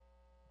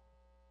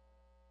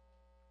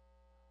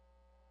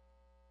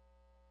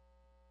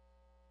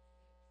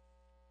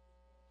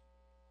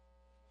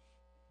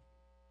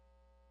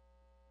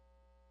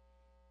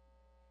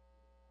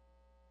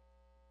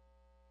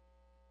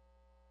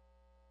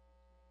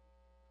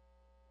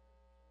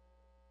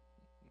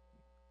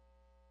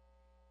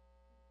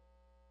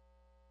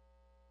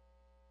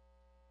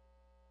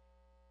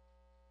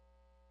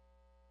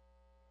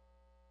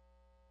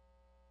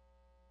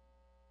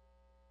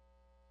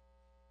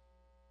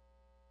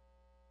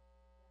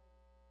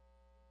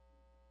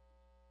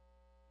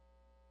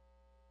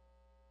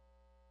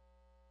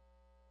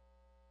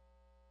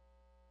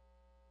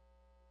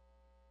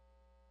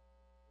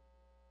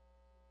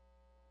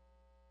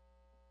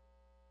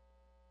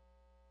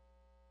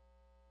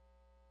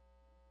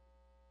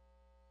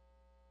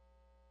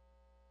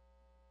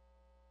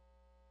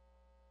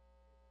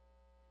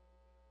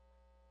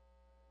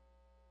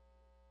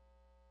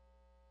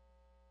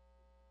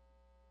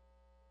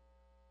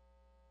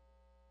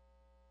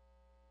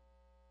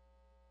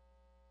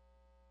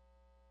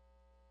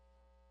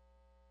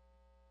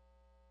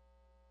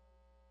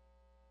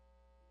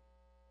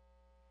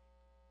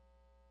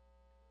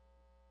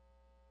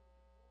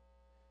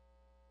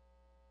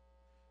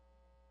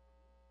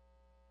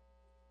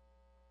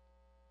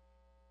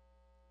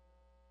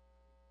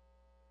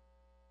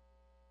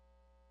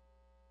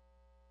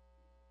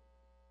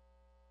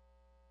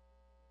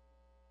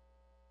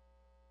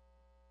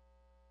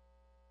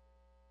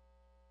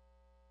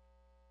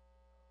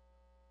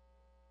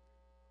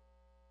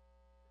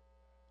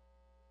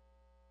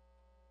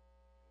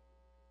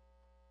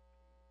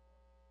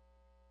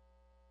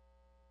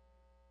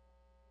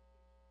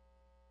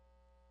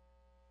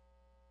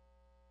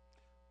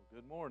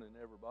Good morning,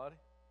 everybody.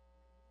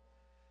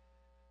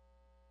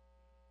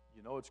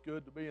 You know, it's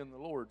good to be in the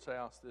Lord's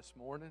house this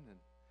morning. And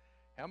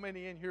how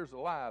many in here is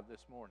alive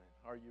this morning?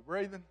 Are you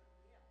breathing?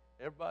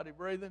 Everybody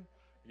breathing?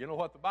 You know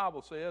what the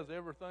Bible says,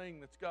 everything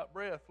that's got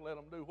breath, let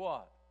them do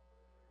what?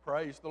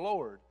 Praise the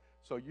Lord.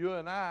 So you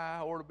and I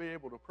ought to be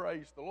able to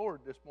praise the Lord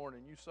this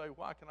morning. You say,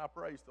 why can I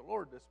praise the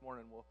Lord this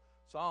morning? Well,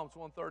 Psalms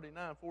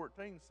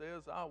 139:14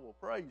 says, I will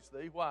praise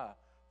thee. Why?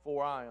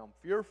 For I am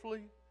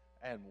fearfully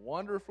and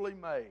wonderfully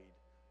made.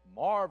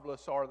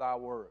 Marvelous are thy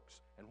works.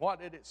 And what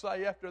did it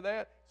say after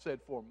that? It said,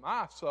 for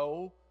my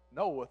soul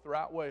knoweth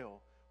right well.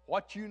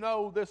 What you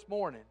know this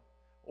morning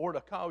ought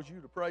to cause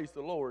you to praise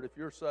the Lord if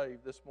you're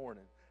saved this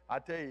morning. I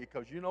tell you,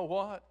 because you know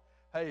what?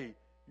 Hey,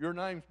 your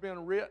name's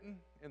been written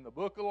in the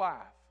book of life.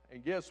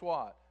 And guess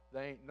what?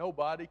 There ain't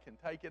nobody can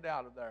take it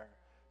out of there.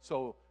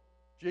 So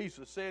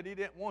Jesus said he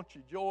didn't want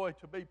your joy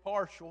to be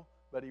partial,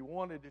 but he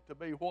wanted it to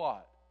be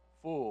what?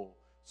 Full.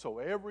 So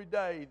every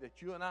day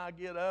that you and I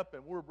get up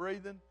and we're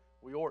breathing,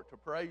 we ought to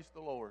praise the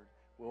Lord.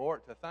 We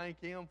ought to thank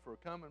him for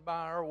coming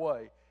by our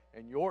way.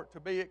 And you ought to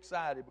be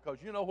excited because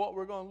you know what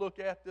we're going to look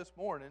at this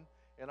morning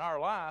in our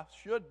life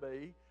should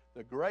be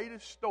the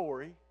greatest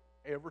story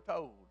ever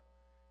told.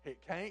 It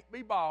can't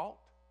be bought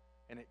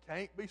and it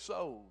can't be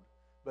sold,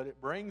 but it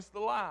brings the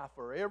life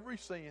for every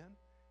sin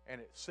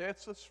and it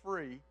sets us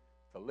free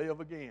to live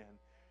again.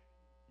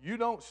 You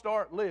don't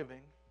start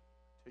living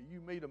till you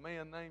meet a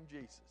man named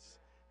Jesus.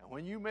 And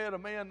when you met a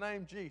man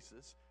named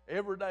Jesus,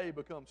 every day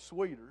becomes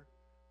sweeter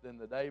than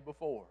the day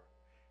before.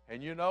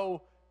 And you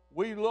know,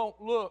 we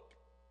don't look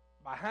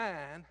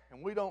behind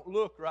and we don't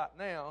look right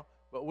now,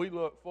 but we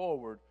look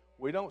forward.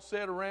 We don't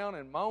sit around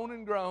and moan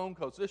and groan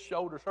because this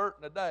shoulder's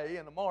hurting today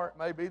and tomorrow it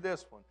may be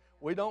this one.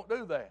 We don't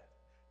do that.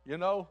 You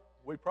know,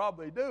 we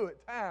probably do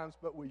at times,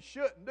 but we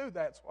shouldn't do that.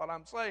 That's what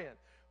I'm saying.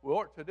 We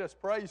ought to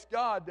just praise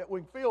God that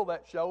we can feel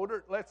that shoulder.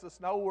 It lets us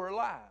know we're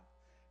alive.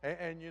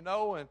 And you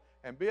know,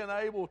 and being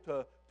able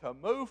to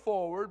move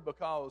forward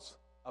because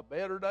a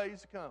better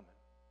day's coming.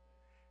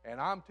 And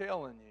I'm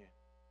telling you,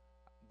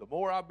 the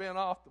more I've been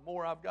off, the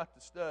more I've got to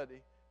study.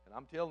 And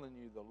I'm telling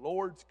you, the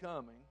Lord's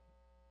coming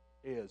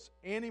is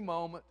any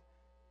moment,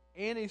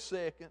 any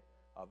second,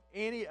 of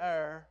any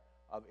hour,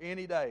 of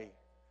any day.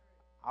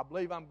 I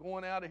believe I'm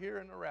going out of here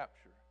in the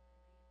rapture.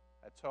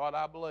 That's what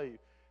I believe.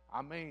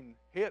 I mean,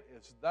 it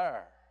is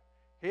there.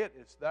 It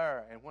is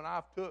there. And when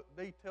I've took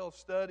detailed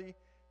study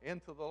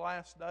into the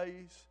last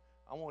days,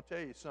 I want to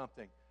tell you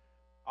something.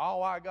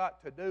 All I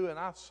got to do, and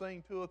I've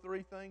seen 2 or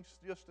 3 things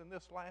just in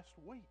this last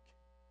week,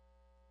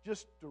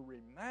 just to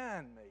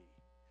remind me.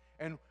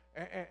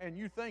 And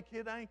you think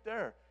it ain't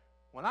there.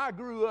 When I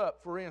grew up,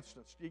 for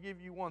instance, to give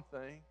you one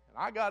thing, and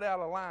I got out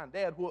of line,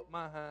 Dad whooped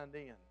my hind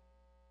end.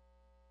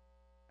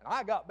 And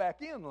I got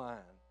back in line.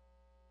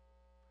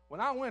 When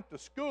I went to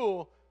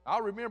school, I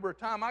remember a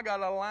time I got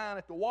out of line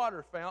at the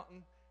water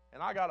fountain,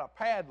 and I got a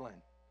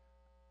paddling.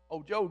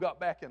 Old Joe got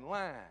back in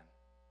line.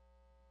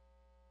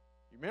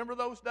 You remember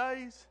those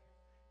days?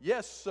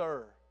 Yes,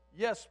 sir.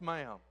 Yes,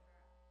 ma'am.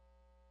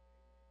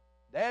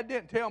 Dad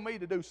didn't tell me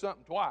to do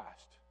something twice.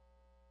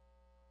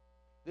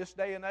 This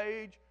day and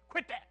age,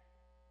 quit that.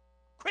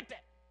 Quit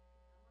that.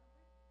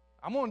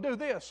 I'm going to do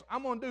this.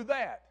 I'm going to do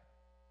that.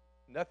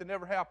 Nothing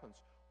ever happens.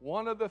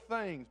 One of the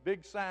things,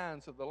 big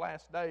signs of the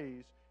last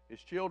days, is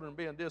children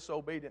being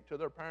disobedient to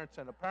their parents,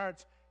 and the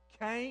parents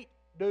can't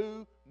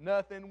do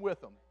nothing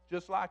with them,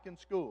 just like in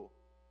school.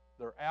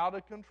 They're out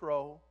of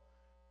control.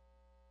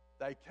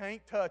 They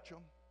can't touch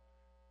them.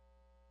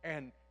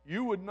 And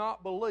you would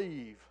not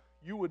believe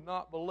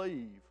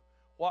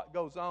what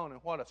goes on and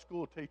what a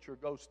school teacher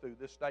goes through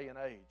this day and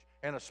age.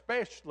 And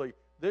especially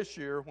this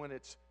year when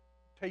it's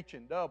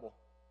teaching double.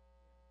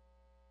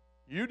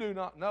 You do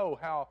not know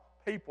how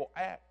people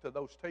act to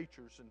those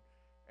teachers.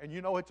 And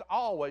you know, it's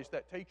always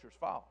that teacher's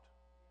fault.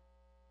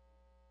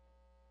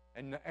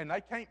 And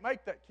they can't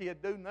make that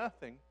kid do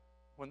nothing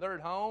when they're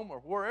at home or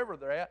wherever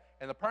they're at,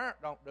 and the parent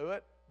don't do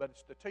it, but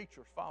it's the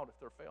teacher's fault if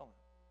they're failing.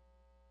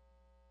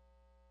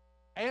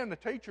 And the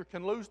teacher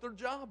can lose their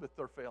job if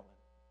they're failing.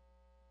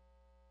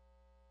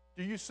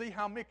 Do you see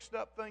how mixed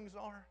up things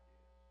are?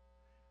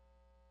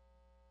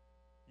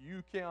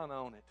 You count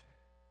on it.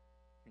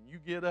 When you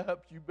get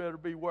up, you better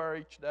beware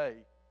each day.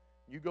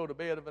 You go to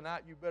bed of a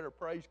night, you better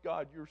praise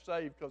God you're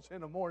saved, because in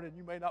the morning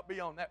you may not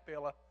be on that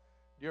pillow.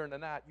 During the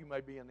night you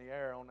may be in the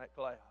air on that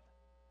cloud.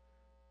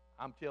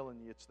 I'm telling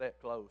you, it's that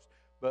close.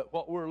 But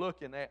what we're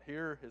looking at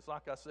here is,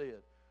 like I said,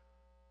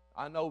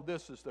 I know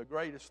this is the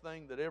greatest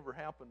thing that ever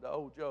happened to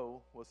old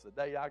Joe was the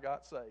day I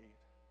got saved.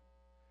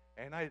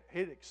 And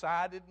it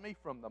excited me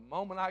from the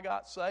moment I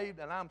got saved,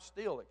 and I'm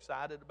still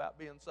excited about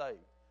being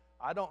saved.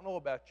 I don't know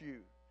about you,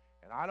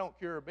 and I don't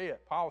care a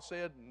bit. Paul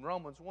said in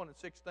Romans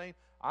 1:16,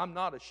 I'm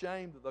not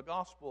ashamed of the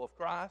gospel of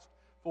Christ,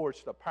 for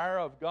it's the power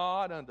of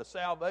God unto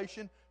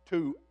salvation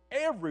to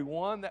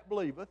everyone that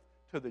believeth,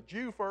 to the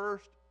Jew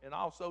first, and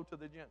also to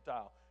the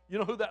Gentile. You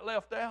know who that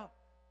left out?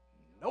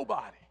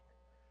 Nobody.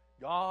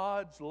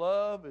 God's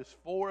love is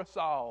for us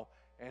all.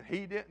 And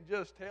he didn't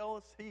just tell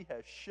us, he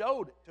has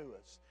showed it to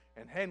us.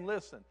 And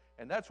listen,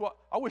 And that's what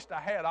I wished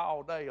I had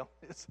all day on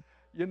this.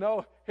 You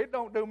know, it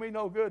don't do me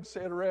no good to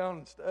sit around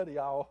and study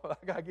all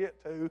like I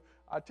get to.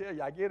 I tell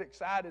you, I get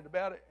excited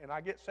about it, and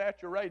I get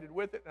saturated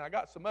with it, and I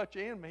got so much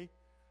in me,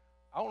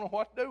 I don't know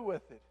what to do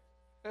with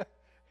it,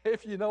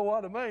 if you know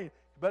what I mean.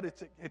 But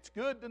it's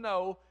good to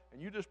know,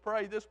 and you just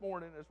pray this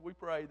morning as we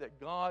pray that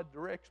God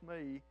directs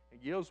me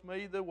and gives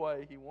me the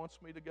way He wants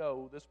me to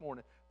go this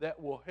morning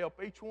that will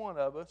help each one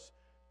of us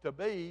to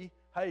be,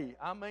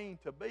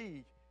 to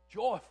be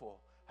joyful,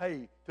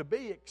 to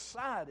be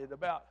excited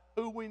about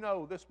who we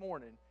know this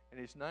morning, and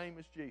His name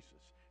is Jesus.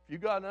 If you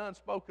got an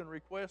unspoken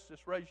request,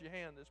 just raise your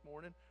hand this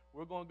morning.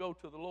 We're going to go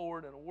to the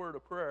Lord in a word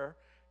of prayer,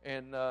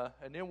 and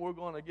then we're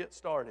going to get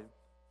started.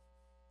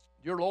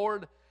 Dear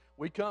Lord,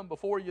 we come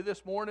before you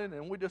this morning,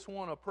 and we just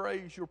want to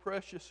praise your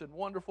precious and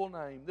wonderful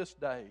name this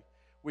day.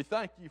 We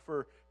thank you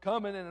for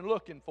coming in and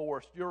looking for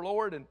us, dear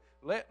Lord, and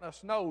letting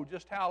us know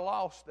just how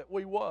lost that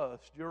we was,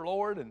 dear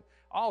Lord, and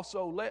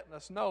also letting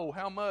us know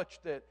how much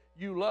that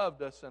you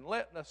loved us, and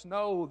letting us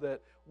know that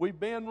we've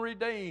been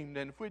redeemed,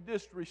 and if we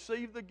just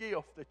received the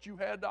gift that you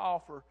had to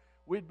offer,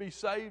 we'd be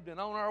saved and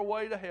on our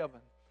way to heaven.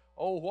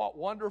 Oh, what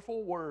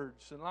wonderful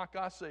words. And like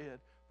I said,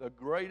 the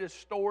greatest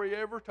story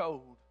ever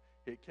told.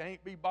 It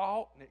can't be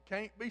bought and it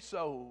can't be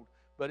sold,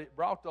 but it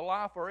brought to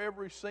life our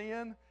every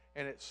sin,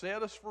 and it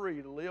set us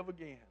free to live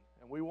again.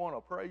 And we want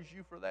to praise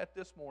you for that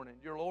this morning,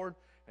 dear Lord.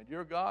 And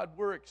dear God,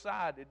 we're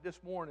excited this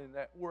morning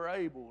that we're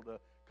able to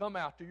come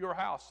out to your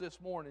house this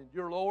morning,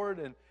 dear Lord.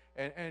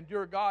 And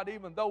dear God,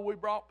 even though we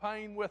brought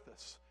pain with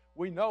us,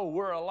 we know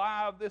we're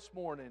alive this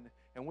morning.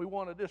 And we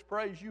want to just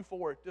praise you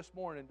for it this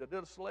morning, to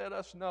just let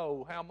us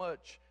know how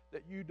much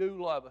that you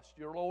do love us,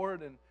 dear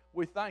Lord. And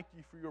we thank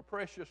you for your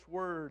precious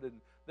word and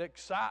the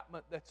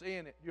excitement that's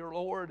in it, dear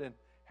Lord, and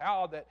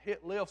how that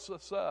it lifts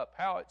us up,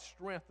 how it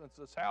strengthens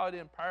us, how it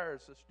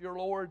empowers us, dear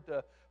Lord,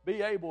 to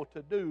be able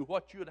to do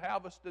what you would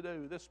have us to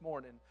do this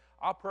morning.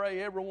 I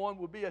pray everyone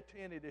would be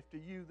attentive to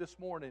you this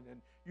morning, and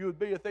you would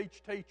be with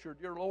each teacher,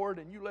 dear Lord,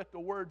 and you let the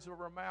words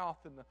of our mouth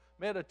and the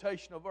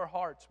meditation of our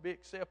hearts be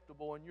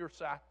acceptable in your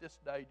sight this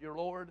day, dear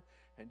Lord.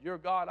 And dear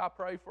God, I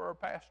pray for our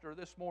pastor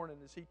this morning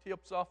as he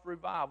tips off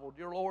revival,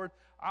 dear Lord.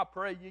 I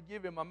pray you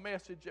give him a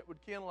message that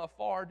would kindle a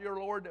fire, dear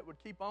Lord, that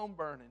would keep on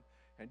burning.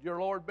 And dear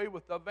Lord, be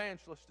with the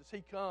evangelist as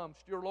he comes,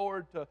 dear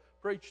Lord, to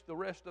preach the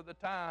rest of the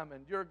time.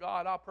 And dear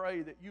God, I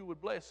pray that you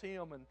would bless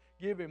him and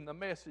give him the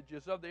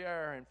messages of the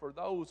air. And for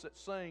those that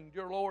sing,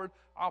 dear Lord,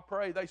 I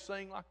pray they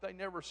sing like they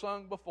never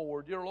sung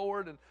before, dear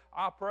Lord. And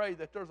I pray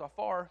that there's a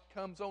fire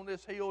comes on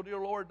this hill, dear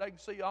Lord, they can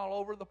see all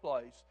over the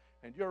place.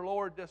 And dear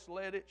Lord, just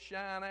let it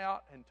shine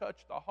out and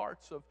touch the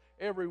hearts of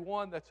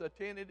everyone that's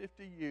attentive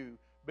to you.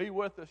 Be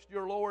with us,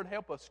 dear Lord.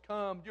 Help us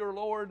come, dear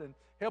Lord, and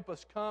help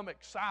us come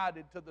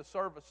excited to the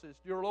services,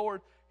 dear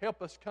Lord.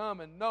 Help us come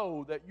and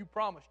know that you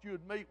promised you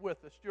would meet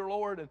with us, dear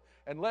Lord,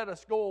 and let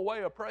us go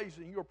away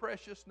praising your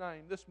precious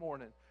name this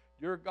morning.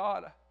 Dear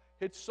God,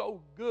 it's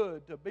so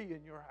good to be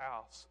in your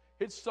house.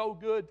 It's so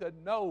good to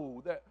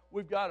know that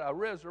we've got a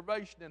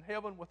reservation in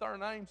heaven with our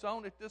names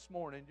on it this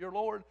morning, dear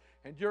Lord.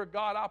 And dear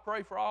God, I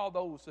pray for all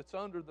those that's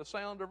under the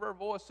sound of our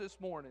voice this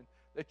morning,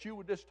 that you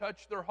would just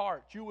touch their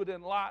hearts. You would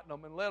enlighten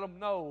them and let them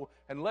know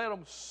and let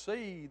them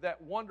see that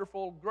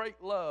wonderful,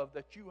 great love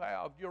that you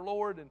have, dear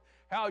Lord, and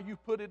how you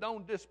put it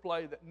on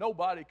display that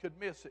nobody could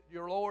miss it,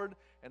 dear Lord.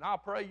 And I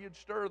pray you'd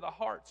stir the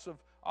hearts of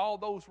all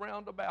those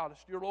round about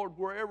us, dear Lord,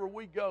 wherever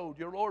we go,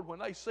 dear Lord, when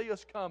they see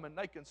us coming,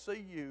 they can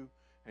see you.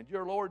 And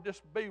dear Lord,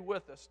 just be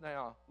with us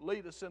now.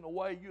 Lead us in the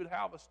way you'd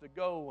have us to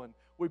go. And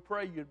we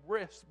pray you'd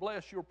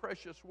bless your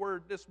precious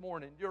word this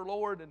morning, dear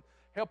Lord, and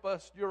help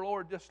us, dear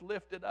Lord, just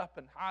lift it up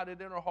and hide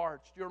it in our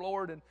hearts, dear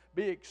Lord, and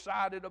be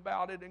excited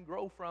about it and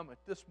grow from it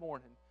this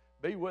morning.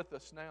 Be with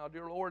us now,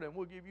 dear Lord, and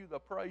we'll give you the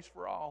praise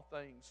for all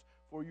things,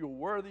 for you're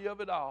worthy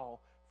of it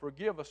all.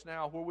 Forgive us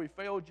now where we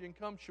failed you and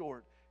come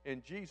short.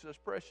 In Jesus'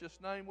 precious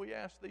name we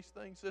ask these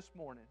things this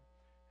morning,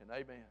 and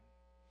amen.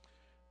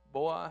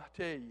 Boy, I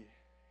tell you,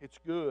 it's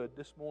good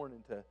this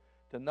morning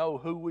to know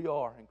who we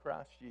are in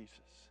Christ Jesus.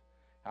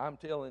 I'm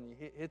telling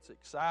you, it's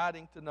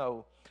exciting to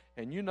know.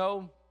 And you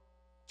know,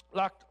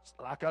 like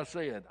I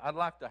said, I'd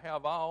like to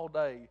have all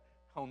day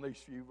on these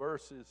few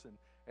verses.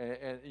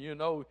 And you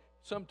know,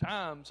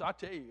 sometimes, I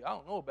tell you, I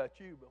don't know about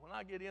you, but when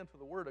I get into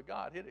the Word of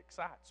God, it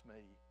excites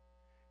me.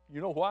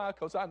 You know why?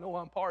 Because I know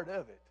I'm part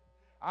of it.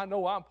 I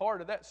know I'm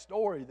part of that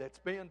story that's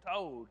being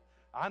told.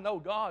 I know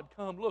God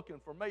come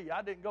looking for me.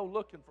 I didn't go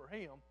looking for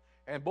Him.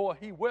 And boy,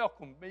 He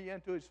welcomed me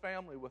into His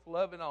family with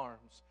loving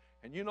arms.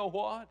 And you know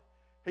what?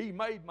 He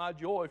made my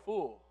joy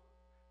full.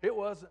 It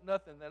wasn't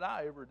nothing that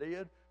I ever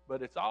did,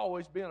 but it's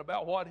always been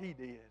about what He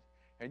did.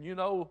 And you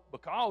know,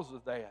 because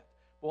of that,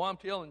 boy, I'm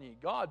telling you,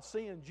 God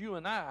sends you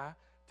and I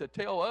to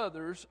tell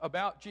others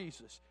about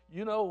Jesus.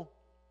 You know,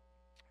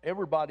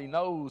 everybody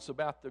knows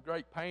about the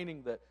great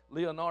painting that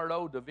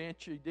Leonardo da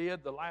Vinci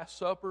did, The Last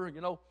Supper. You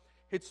know,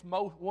 it's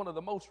one of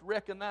the most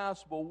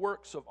recognizable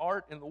works of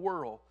art in the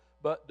world.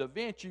 But Da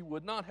Vinci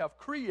would not have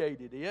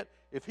created it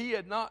if he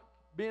had not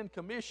been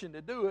commissioned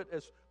to do it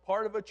as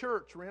part of a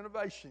church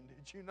renovation.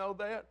 Did you know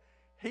that?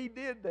 he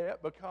did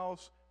that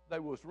because they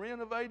was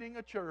renovating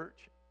a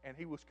church, and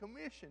he was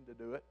commissioned to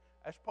do it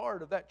as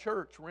part of that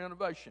church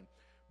renovation.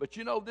 But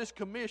you know, this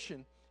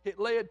commission, it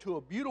led to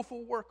a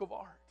beautiful work of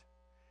art.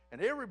 And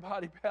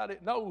everybody about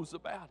it knows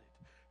about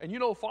it. And you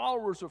know,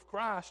 followers of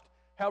Christ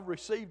have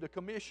received a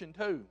commission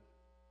too.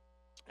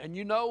 And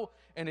you know,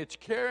 and it's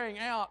carrying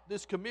out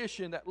this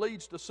commission that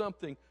leads to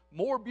something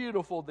more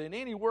beautiful than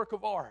any work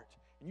of art.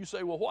 And you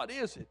say, well, what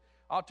is it?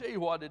 I'll tell you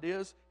what it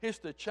is. It's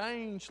to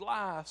change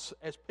lives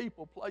as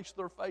people place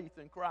their faith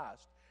in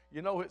Christ.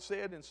 You know, it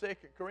said in 2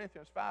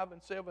 Corinthians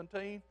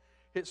 5:17,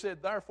 it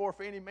said, therefore, if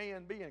any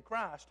man be in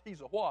Christ,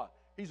 he's a what?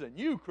 He's a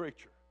new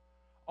creature.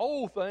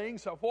 Old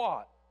things have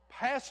what?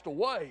 Passed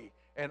away,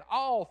 and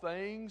all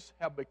things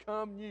have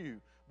become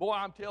new. Boy,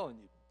 I'm telling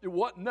you, it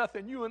wasn't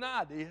nothing you and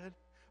I did,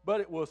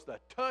 but it was the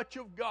touch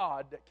of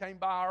God that came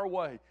by our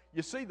way.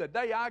 You see, the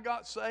day I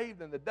got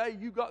saved and the day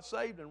you got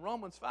saved in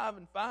Romans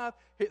 5:5,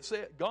 it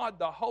said God,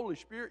 the Holy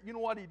Spirit, you know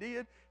what He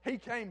did? He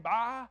came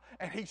by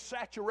and He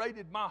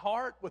saturated my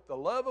heart with the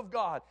love of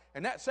God.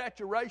 And that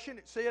saturation,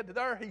 it said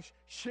there, He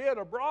shed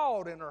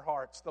abroad in our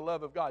hearts the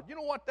love of God. You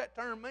know what that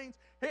term means?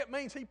 It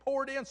means He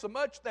poured in so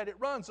much that it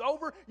runs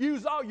over.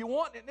 Use all you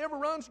want and it never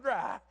runs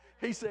dry.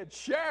 He said,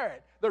 share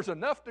it. There's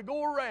enough to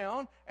go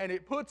around, and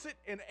it puts it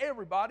in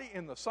everybody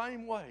in the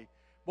same way.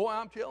 Boy,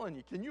 I'm telling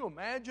you, can you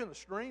imagine a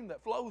stream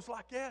that flows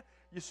like that?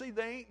 You see,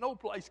 there ain't no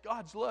place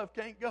God's love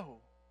can't go.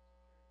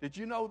 Did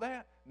you know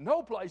that?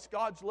 No place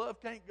God's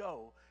love can't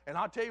go. And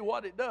I'll tell you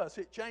what it does.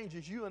 It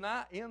changes you and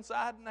I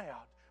inside and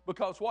out.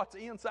 Because what's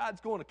inside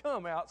is going to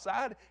come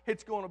outside.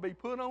 It's going to be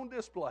put on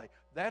display.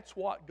 That's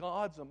what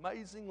God's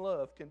amazing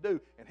love can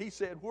do. And He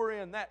said we're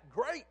in that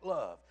great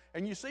love.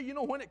 And you see, you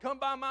know when it come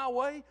by my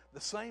way?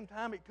 The same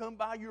time it come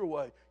by your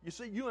way. You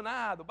see, you and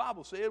I, the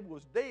Bible said,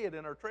 was dead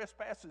in our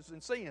trespasses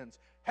and sins.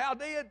 How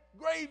dead?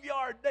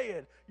 Graveyard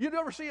dead. You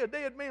ever see a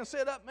dead man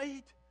set up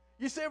meat?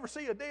 You ever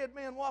see a dead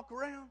man walk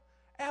around?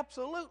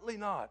 Absolutely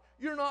not.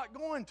 You're not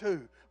going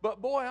to.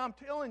 But boy, I'm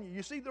telling you,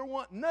 you see, there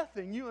wasn't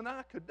nothing you and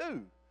I could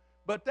do.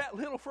 But that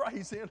little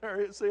phrase in there,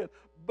 it said,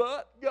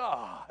 but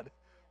God.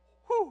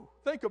 Whew,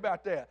 think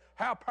about that.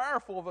 How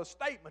powerful of a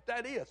statement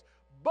that is.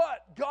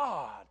 But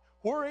God.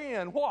 We're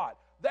in what?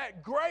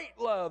 That great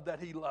love that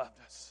He loved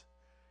us.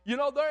 You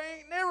know, there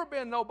ain't never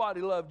been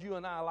nobody loved you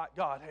and I like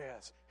God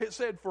has. It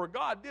said, for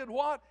God did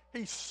what?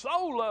 He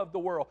so loved the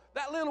world.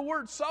 That little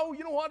word so,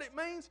 you know what it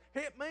means?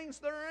 It means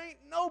there ain't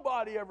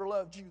nobody ever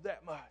loved you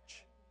that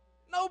much.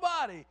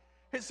 Nobody.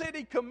 It said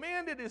He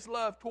commended His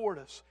love toward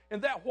us.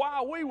 And that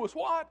while we was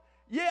what?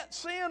 Yet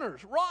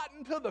sinners,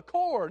 rotten to the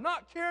core,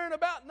 not caring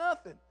about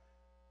nothing.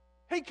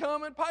 He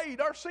come and paid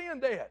our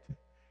sin debt.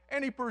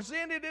 And He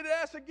presented it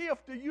as a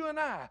gift to you and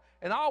I.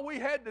 And all we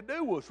had to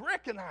do was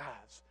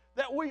recognize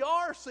that we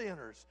are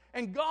sinners.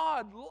 And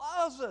God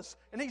loves us.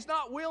 And He's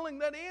not willing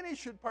that any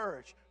should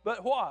perish.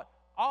 But what?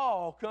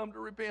 All come to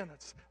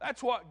repentance.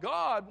 That's what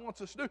God wants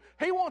us to do.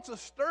 He wants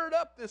us stirred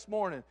up this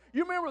morning.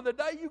 You remember the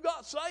day you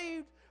got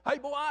saved? Hey,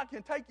 boy, I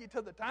can take you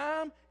to the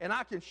time and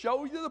I can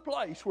show you the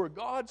place where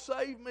God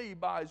saved me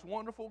by His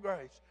wonderful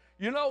grace.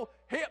 You know,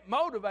 it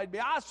motivated me.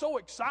 I was so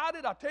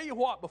excited. I tell you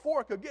what,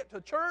 before I could get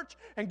to church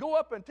and go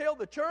up and tell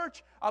the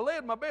church, I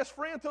led my best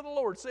friend to the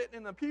Lord sitting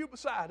in the pew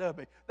beside of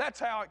me. That's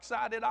how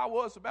excited I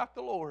was about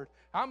the Lord.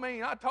 I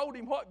mean, I told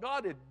him what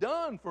God had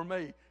done for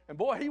me. And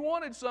boy, he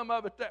wanted some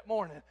of it that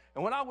morning.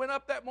 And when I went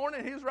up that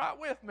morning, he was right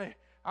with me.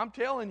 I'm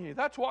telling you,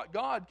 that's what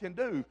God can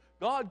do.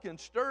 God can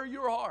stir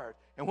your heart.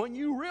 And when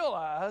you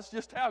realize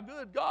just how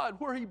good God,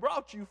 where He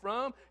brought you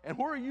from and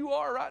where you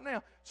are right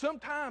now,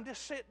 sometime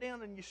just sit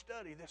down and you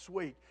study this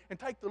week and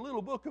take the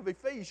little book of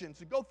Ephesians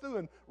and go through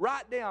and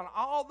write down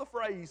all the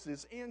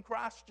phrases in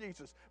Christ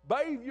Jesus.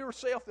 Bathe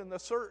yourself in the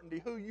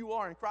certainty who you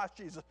are in Christ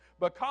Jesus.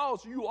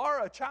 Because you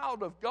are a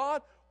child of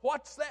God,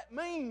 what's that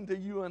mean to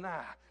you and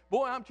I?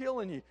 Boy, I'm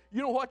telling you,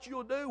 you know what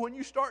you'll do when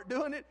you start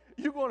doing it?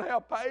 You're going to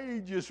have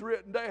pages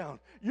written down.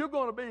 You're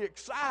going to be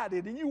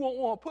excited, and you won't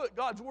want to put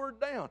God's Word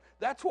down.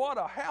 That's what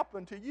will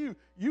happen to you.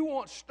 You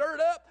want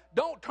stirred up?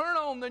 Don't turn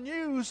on the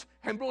news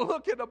and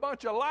look at a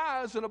bunch of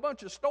lies and a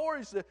bunch of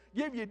stories that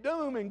give you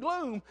doom and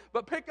gloom,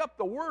 but pick up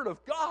the Word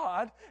of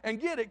God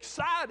and get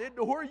excited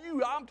to where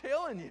I'm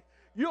telling you,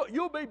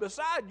 you'll be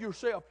beside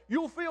yourself.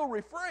 You'll feel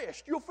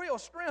refreshed. You'll feel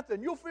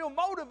strengthened. You'll feel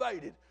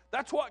motivated.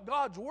 That's what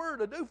God's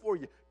Word will do for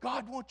you.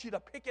 God wants you to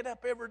pick it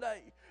up every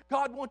day.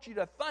 God wants you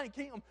to thank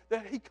Him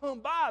that He come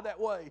by that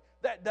way,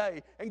 that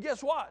day. And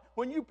guess what?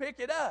 When you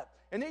pick it up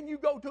and then you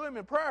go to Him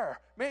in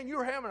prayer, man,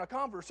 you're having a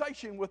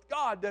conversation with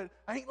God that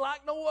ain't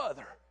like no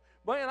other.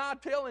 Man, I'm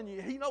telling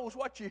you, He knows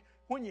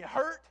when you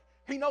hurt,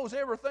 He knows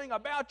everything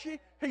about you.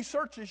 He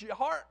searches your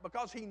heart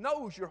because He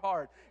knows your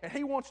heart. And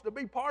He wants to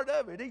be part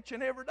of it each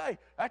and every day.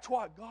 That's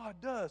what God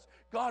does.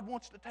 God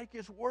wants to take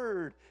His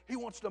Word. He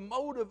wants to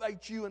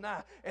motivate you and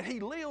I. And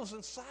He lives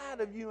inside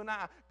of you and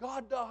I.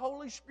 God, the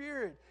Holy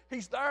Spirit,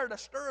 He's there to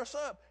stir us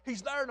up.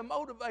 He's there to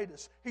motivate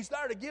us. He's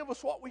there to give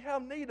us what we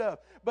have need of.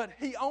 But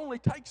He only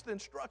takes the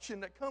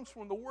instruction that comes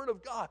from the Word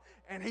of God.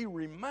 And He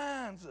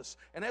reminds us.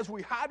 And as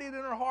we hide it in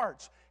our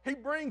hearts, He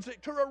brings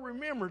it to our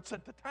remembrance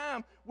at the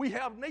time we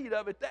have need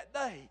of it that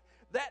day,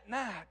 that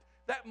night,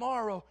 that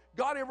morrow.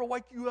 God ever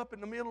wake you up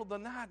in the middle of the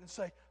night and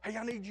say, hey,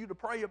 I need you to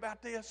pray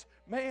about this?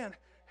 Man,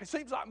 it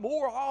seems like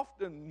more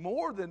often,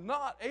 more than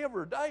not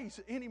every day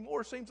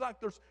anymore, it seems like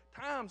there's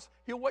times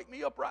He'll wake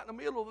me up right in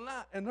the middle of the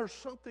night and there's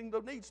something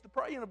that needs to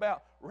praying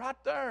about right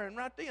there and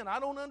right then. I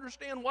don't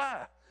understand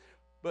why,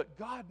 but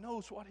God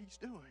knows what He's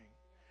doing.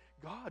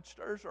 God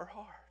stirs our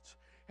hearts.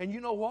 And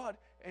you know what?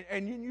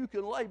 And then you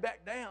can lay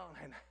back down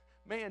and,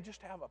 man,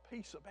 just have a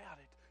peace about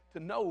it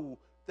to know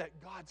that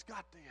God's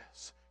got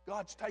this.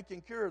 God's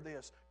taking care of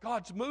this.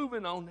 God's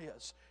moving on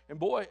this. And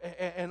boy,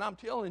 and I'm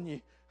telling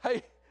you,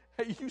 hey,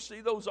 you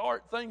see those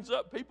art things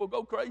up people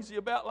go crazy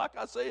about, like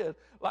I said,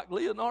 like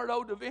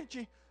Leonardo da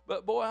Vinci.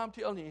 But boy, I'm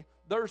telling you,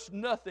 there's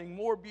nothing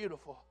more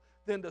beautiful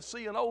than to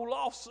see an old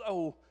lost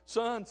soul,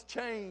 son's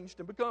changed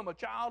and become a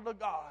child of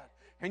God.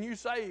 And you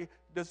say,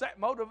 does that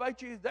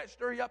motivate you? Does that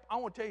stir you up? I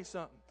want to tell you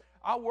something.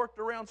 I worked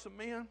around some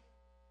men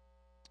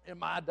in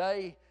my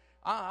day.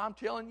 I'm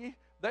telling you,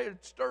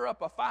 they'd stir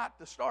up a fight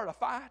to start a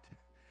fight.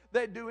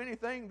 They'd do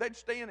anything. They'd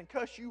stand and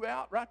cuss you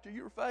out right to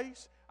your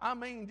face. I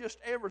mean, just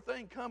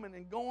everything coming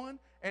and going,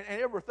 and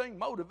everything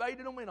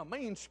motivated them in a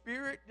mean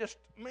spirit, just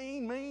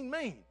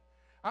mean.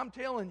 I'm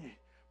telling you.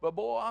 But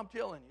boy, I'm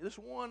telling you, this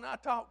one I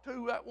talked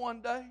to that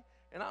one day,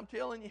 and I'm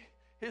telling you,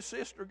 his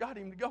sister got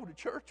him to go to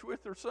church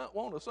with her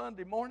on a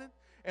Sunday morning,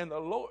 and the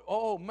Lord,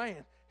 oh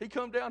man, he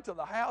come down to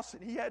the house,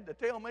 and he had to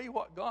tell me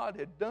what God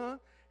had done,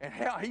 and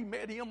how he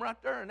met him right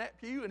there in that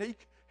pew, and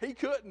he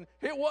couldn't,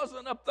 it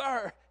wasn't up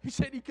there. He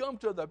said he come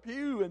to the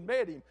pew and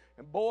met him.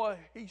 And boy,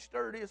 he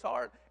stirred his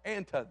heart.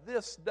 And to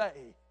this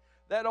day,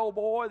 that old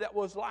boy that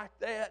was like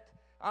that,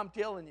 I'm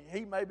telling you,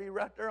 he may be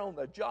right there on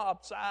the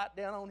job site,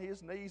 down on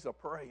his knees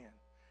praying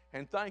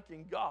and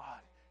thanking God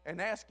and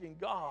asking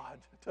God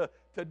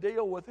to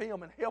deal with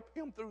him and help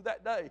him through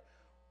that day.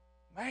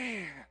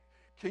 Man,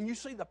 can you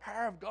see the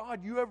power of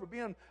God? You ever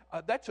been,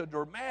 that's a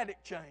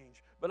dramatic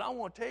change. But I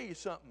want to tell you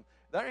something.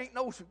 There ain't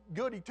no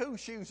goody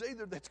two-shoes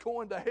either that's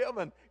going to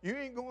heaven. You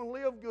ain't going to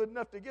live good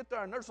enough to get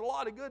there. And there's a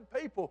lot of good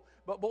people.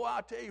 But boy, I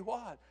tell you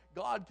what,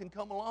 God can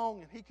come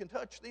along and He can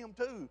touch them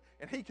too.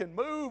 And He can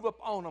move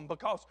upon them,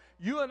 because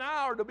you and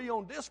I are to be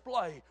on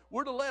display.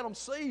 We're to let them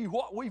see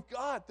what we've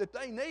got that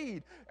they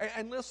need.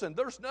 And listen,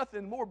 there's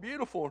nothing more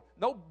beautiful,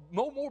 no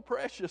more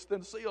precious than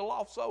to see a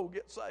lost soul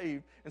get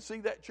saved and see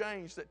that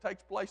change that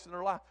takes place in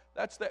their life.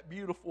 That's that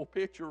beautiful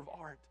picture of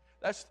art.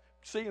 That's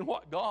seeing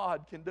what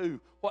God can do,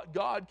 what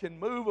God can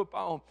move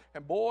upon.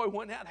 And boy,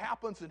 when that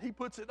happens and He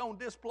puts it on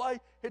display,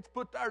 it's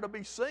put there to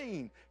be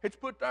seen. It's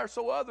put there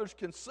so others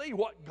can see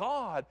what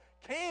God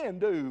can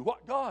do,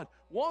 what God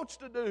wants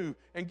to do.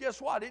 And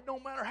guess what? It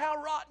don't matter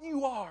how rotten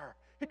you are.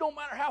 It don't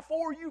matter how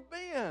far you've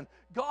been.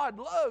 God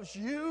loves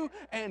you,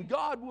 and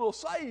God will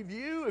save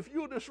you if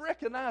you'll just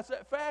recognize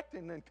that fact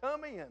and then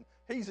come in.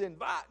 He's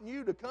inviting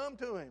you to come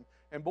to Him.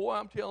 And boy,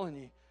 I'm telling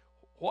you,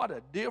 what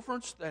a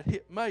difference that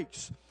it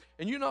makes.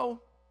 And you know,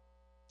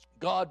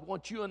 God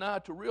wants you and I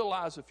to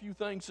realize a few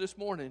things this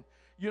morning.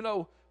 You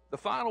know, the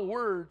final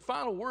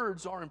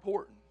words are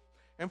important.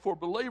 And for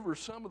believers,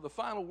 some of the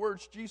final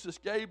words Jesus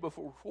gave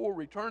before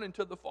returning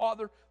to the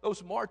Father,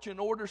 those marching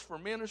orders for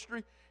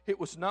ministry, it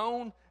was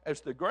known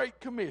as the Great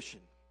Commission.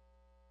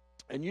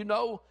 And you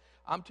know,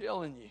 I'm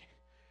telling you,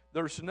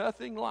 there's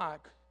nothing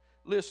like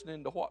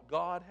listening to what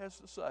God has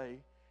to say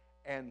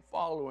and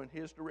following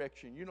His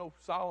direction. You know,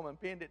 Solomon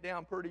pinned it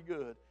down pretty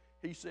good.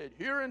 He said,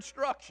 hear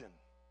instruction,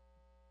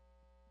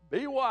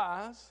 be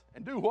wise,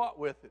 and do what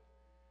with it?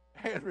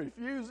 And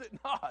refuse it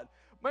not.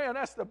 Man,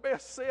 that's the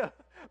best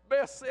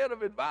set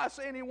of advice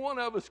any one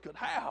of us could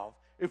have.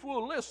 If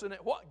we'll listen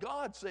at what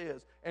God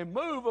says and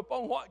move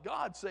upon what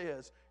God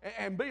says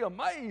and be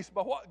amazed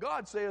by what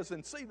God says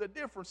and see the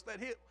difference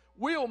that it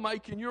will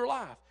make in your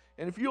life.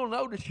 And if you'll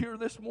notice here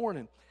this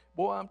morning,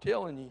 boy, I'm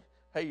telling you,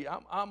 hey,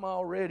 I'm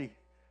already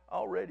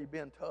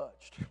been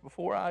touched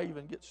before I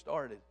even get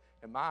started.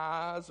 And my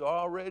eyes are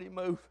already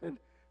moving.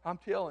 I'm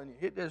telling you,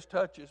 it just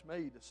touches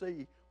me to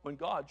see when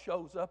God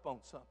shows up on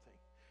something.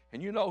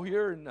 And you know,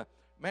 here in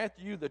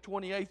Matthew, the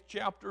 28th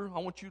chapter, I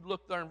want you to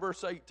look there in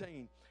verse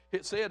 18.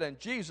 It said, and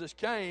Jesus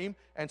came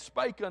and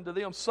spake unto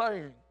them,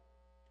 saying,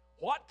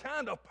 what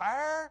kind of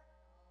power?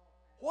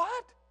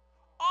 What?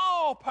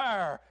 All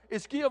power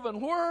is given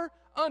where?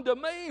 Unto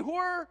me,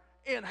 where?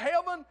 In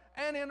heaven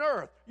and in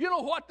earth. You know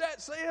what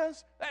that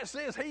says? That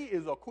says He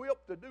is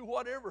equipped to do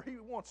whatever He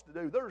wants to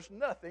do. There's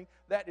nothing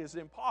that is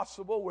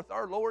impossible with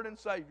our Lord and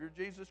Savior,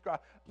 Jesus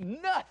Christ.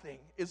 Nothing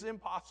is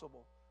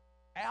impossible.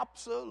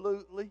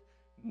 Absolutely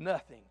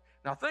nothing.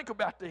 Now think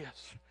about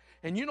this.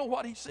 And you know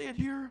what He said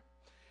here?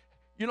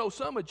 You know,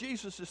 some of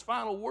Jesus'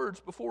 final words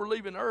before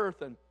leaving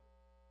earth and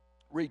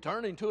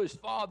returning to His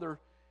Father,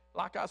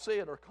 like I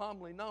said, are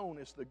commonly known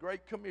as the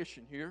Great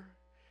Commission here.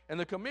 And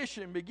the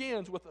commission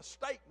begins with a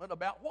statement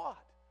about what?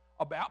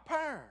 About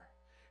power.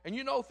 And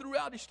you know,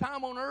 throughout His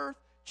time on earth,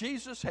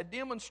 Jesus had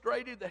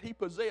demonstrated that He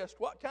possessed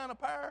what kind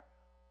of power?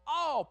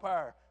 All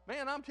power.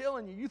 Man, I'm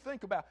telling you, you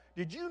think about,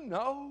 did you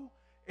know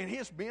in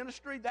his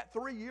ministry, that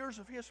 3 years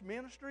of his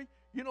ministry,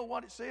 you know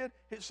what it said?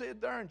 It said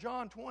there in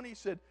John 20, it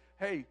said,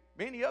 hey,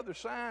 many other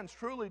signs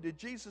truly did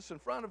Jesus in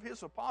front of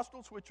his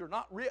apostles, which are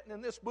not written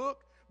in this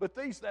book, but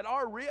these that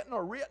are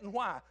written,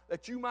 why?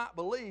 That you might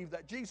believe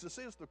that Jesus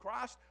is the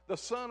Christ, the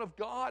Son of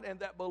God, and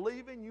that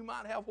believing you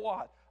might have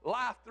what?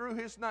 Life through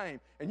his name.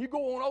 And you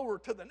go on over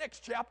to the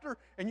next chapter,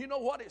 and you know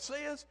what it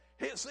says?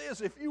 It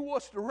says if you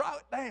was to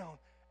write down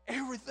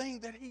everything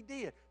that he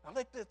did.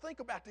 Now think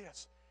about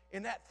this.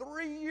 In that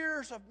 3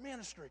 years of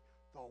ministry,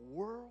 the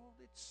world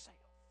itself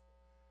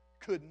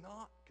could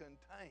not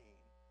contain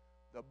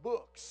the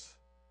books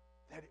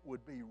that it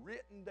would be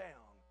written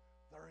down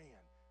therein.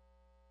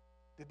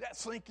 Did that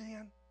sink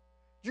in?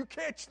 You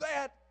catch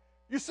that?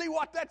 You see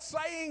what that's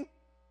saying?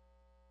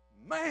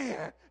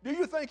 Man, do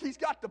you think he's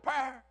got the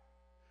power?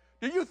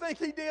 Do you think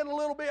he did a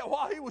little bit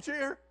while he was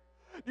here?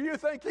 Do you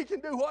think he can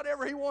do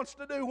whatever he wants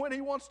to do when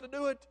he wants to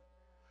do it?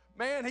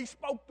 Man, he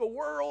spoke the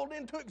world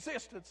into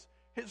existence.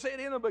 It said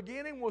in the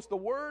beginning was the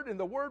Word, and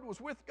the Word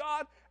was with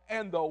God,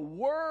 and the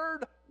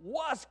Word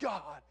was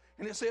God.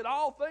 And it said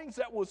all things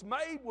that was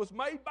made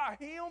by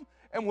him,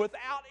 and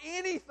without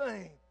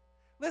anything.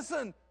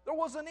 Listen, there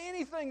wasn't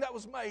anything that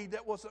was made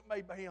that wasn't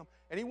made by him.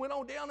 And he went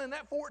on down in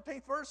that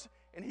 14th verse,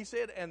 and he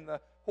said, and the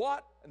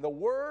what? And the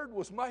Word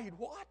was made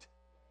what?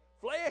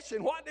 Flesh.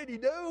 And what did he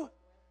do?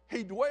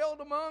 He dwelled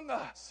among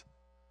us.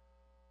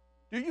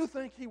 Do you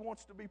think he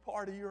wants to be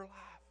part of your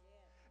life?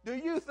 Do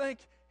you think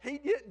he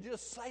didn't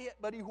just say it,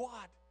 but he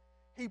what?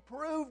 He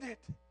proved it.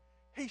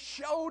 He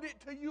showed it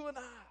to you and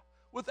I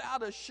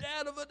without a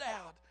shadow of a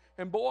doubt.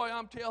 And boy,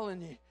 I'm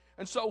telling you.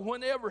 And so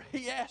whenever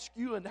he asks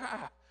you and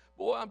I,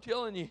 boy, I'm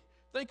telling you,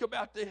 think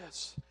about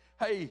this.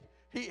 Hey,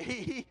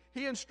 he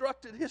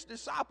instructed his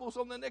disciples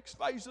on the next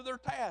phase of their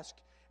task.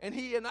 And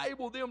he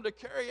enabled them to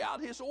carry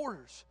out his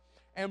orders.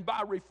 And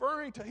by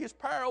referring to his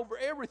power over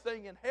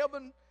everything in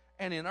heaven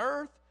and in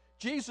earth,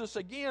 Jesus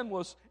again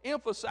was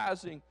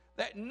emphasizing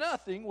that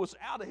nothing was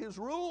out of his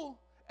rule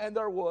and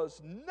there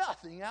was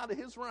nothing out of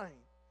his reign.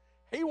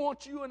 He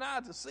wants you and I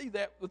to see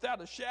that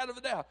without a shadow of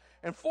a doubt.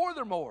 And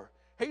furthermore,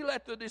 he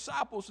let the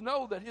disciples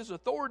know that his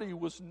authority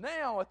was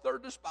now at their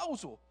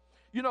disposal.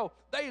 You know,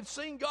 they had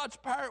seen God's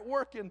power at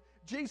work in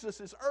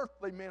Jesus'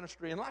 earthly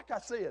ministry. And like I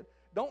said,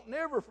 don't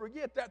never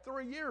forget that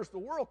 3 years the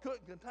world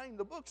couldn't contain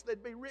the books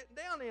they'd be written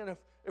down in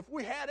if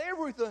we had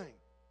everything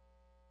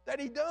that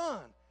he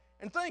done.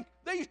 And think,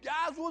 these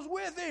guys was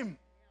with him.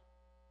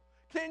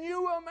 Can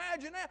you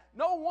imagine that?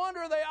 No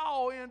wonder they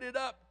all ended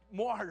up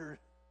martyred.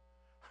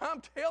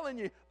 I'm telling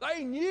you,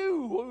 they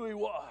knew who he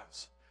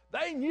was.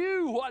 They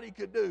knew what he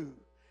could do.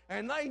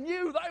 And they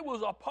knew they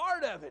was a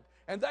part of it.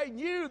 And they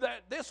knew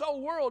that this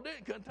old world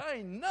didn't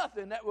contain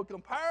nothing that would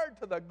compare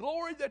to the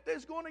glory that they're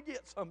going to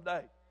get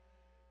someday.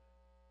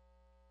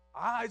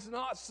 Eyes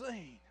not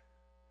seen,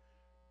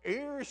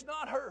 ears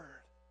not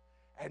heard,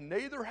 and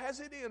neither has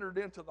it entered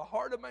into the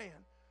heart of man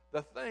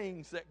the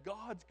things that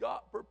God's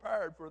got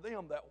prepared for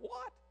them that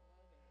what?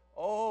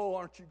 Oh,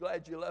 aren't you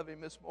glad you love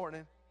him this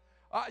morning?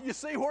 You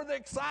see where the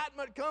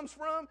excitement comes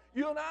from?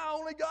 You and I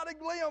only got a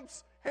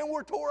glimpse, and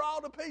we're tore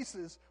all to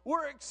pieces.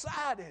 We're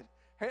excited.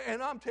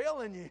 And I'm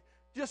telling you,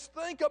 just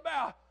think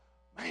about,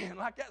 man,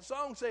 like that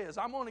song says,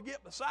 I'm going to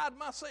get beside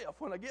myself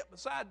when I get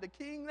beside the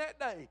King that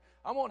day.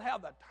 I'm going to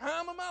have the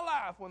time of my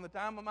life when the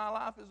time of my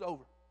life is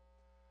over.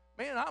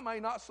 Man, I may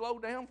not slow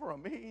down for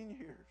 1,000,000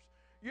 years.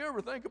 You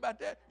ever think about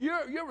that? You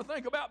ever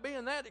think about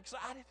being that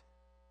excited?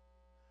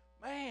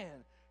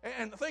 Man,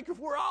 and think if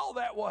we're all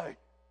that way.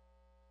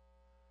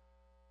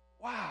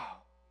 Wow,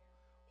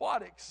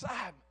 what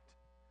excitement.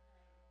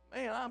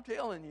 Man, I'm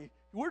telling you,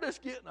 we're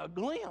just getting a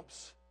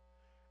glimpse.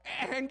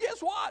 And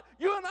guess what?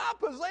 You and I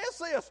possess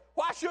this.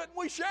 Why shouldn't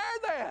we share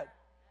that?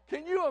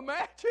 Can you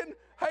imagine?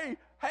 Hey,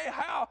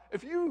 how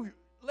if you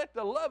let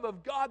the love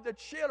of God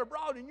that's shed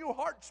abroad in your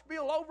heart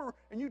spill over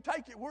and you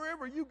take it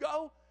wherever you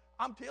go,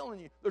 I'm telling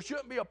you, there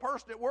shouldn't be a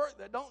person at work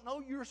that don't know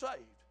you're saved.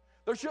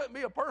 There shouldn't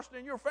be a person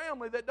in your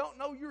family that don't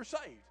know you're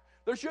saved.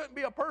 There shouldn't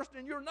be a person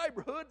in your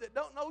neighborhood that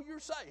don't know you're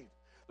saved.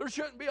 There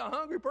shouldn't be a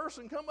hungry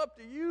person come up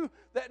to you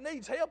that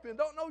needs help and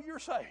don't know you're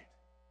saved.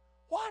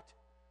 What?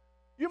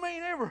 You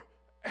mean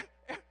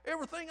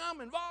everything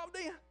I'm involved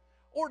in?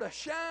 Or to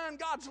shine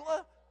God's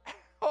love?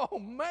 Oh,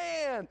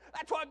 man.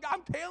 That's what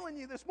I'm telling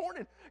you this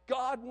morning.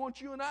 God wants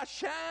you and I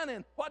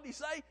shining. What did he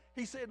say?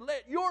 He said,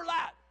 let your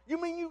light.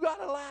 You mean you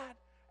got a light?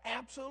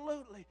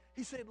 Absolutely.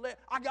 He said,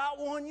 I got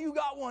one, you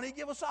got one. He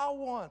give us all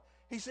one.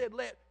 He said,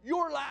 let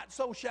your light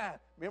so shine.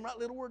 Remember that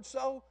little word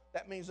so?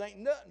 That means ain't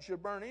nothing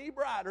should burn any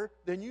brighter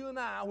than you and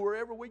I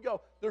wherever we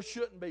go. There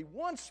shouldn't be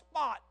one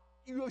spot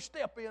you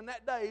step in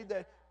that day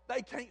that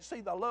they can't see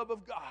the love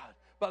of God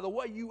by the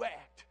way you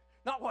act,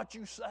 not what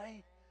you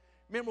say.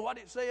 Remember what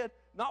it said?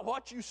 Not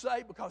what you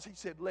say, because he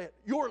said, let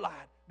your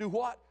light do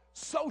what?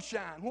 So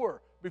shine.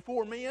 Where?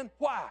 Before men.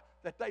 Why?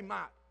 That they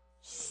might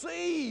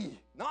see,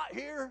 not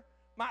hear,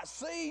 might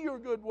see your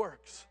good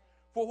works.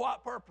 For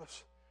what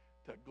purpose?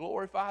 To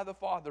glorify the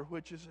Father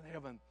which is in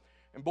heaven.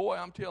 And boy,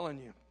 I'm telling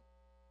you,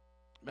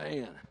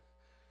 man,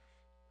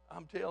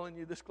 I'm telling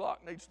you, this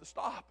clock needs to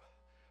stop.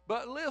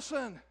 But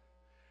listen,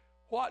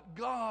 what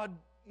God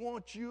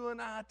wants you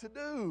and I to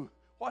do,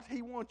 what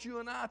He wants you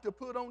and I to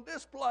put on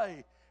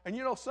display. And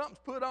you know, something's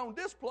put on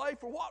display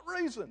for what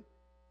reason?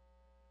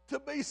 To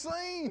be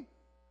seen.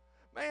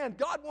 Man,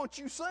 God wants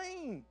you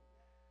seen.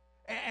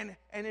 And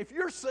if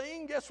you're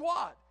seen, guess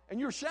what? And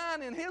you're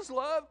shining His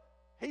love,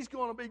 He's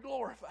going to be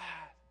glorified.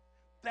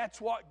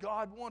 That's what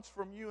God wants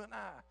from you and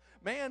I.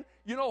 Man,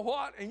 you know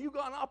what? And you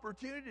got an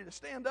opportunity to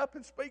stand up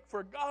and speak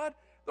for God.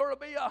 There'll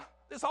be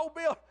this whole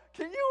bill.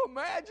 Can you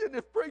imagine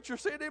if preacher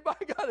said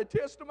anybody got a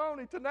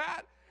testimony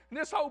tonight? And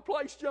this whole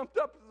place jumped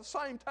up at the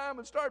same time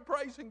and started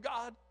praising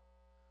God.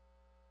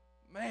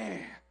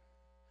 Man,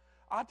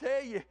 I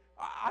tell you,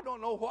 I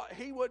don't know what,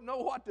 he wouldn't know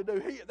what to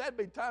do. That'd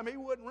be time he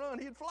wouldn't run,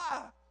 he'd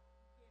fly.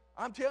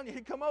 I'm telling you,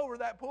 he'd come over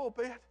that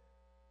pulpit.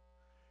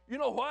 You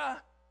know why?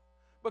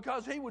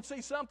 Because he would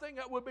see something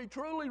that would be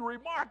truly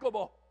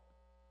remarkable.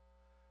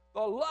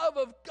 The love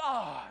of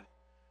God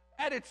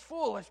at its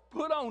fullest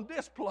put on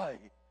display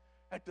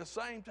at the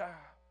same time.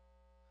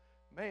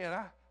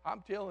 Man,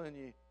 I'm telling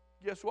you,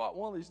 guess what?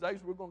 One of these days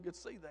we're going to get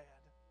to see that.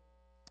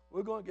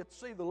 We're going to get to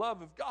see the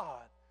love of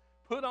God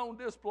put on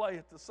display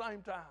at the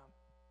same time.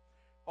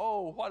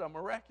 Oh, what a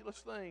miraculous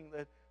thing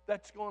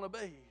that's going to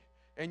be.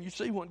 And you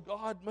see, when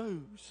God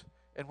moves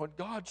and when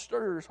God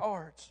stirs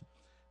hearts,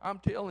 I'm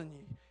telling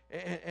you,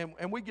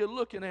 and we get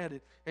looking at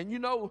it. And you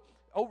know,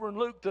 over in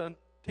Luke the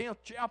 10th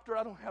chapter,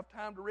 I don't have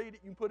time to read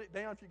it. You can put it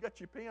down if you got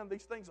your pen.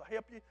 These things will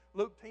help you.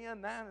 Luke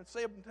 10, 9, and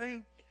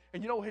 17.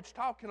 And you know, it's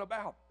talking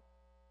about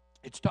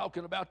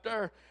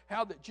there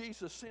how that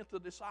Jesus sent the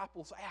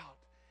disciples out.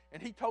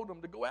 And He told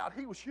them to go out.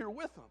 He was here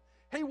with them.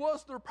 He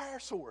was their power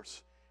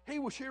source. He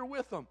was here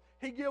with them.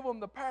 He gave them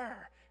the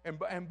power.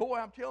 And boy,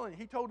 I'm telling you,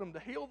 He told them to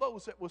heal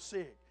those that were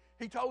sick.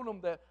 He told them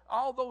that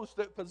all those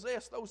that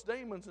possessed those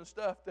demons and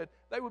stuff, that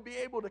they would be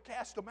able to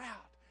cast them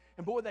out.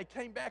 And boy, they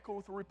came back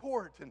with a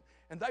report,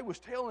 and they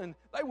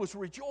was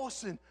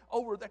rejoicing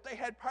over that they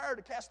had power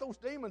to cast those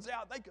demons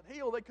out. They could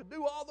heal, they could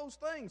do all those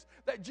things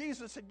that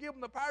Jesus had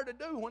given them the power to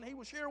do when He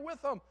was here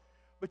with them.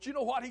 But you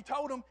know what He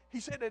told them? He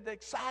said, as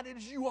excited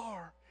as you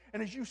are,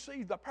 and as you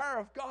see the power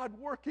of God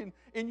working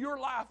in your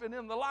life and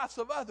in the lives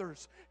of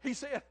others, He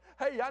said,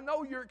 hey, I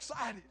know you're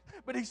excited.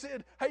 But He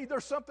said, hey,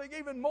 there's something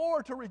even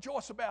more to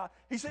rejoice about.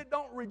 He said,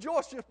 don't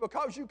rejoice just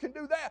because you can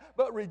do that,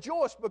 but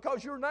rejoice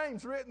because your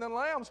name's written in the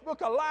Lamb's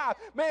Book of Life.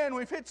 Man,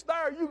 if it's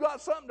there, you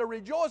got something to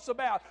rejoice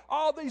about.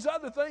 All these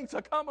other things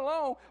that come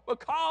along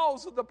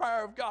because of the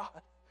power of God.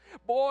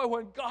 Boy,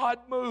 when God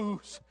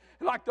moves,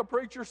 like the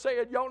preacher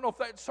said, you don't know if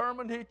that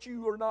sermon hit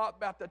you or not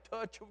about the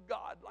touch of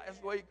God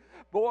last week.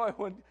 Boy,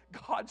 when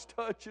God's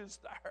touch is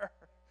there,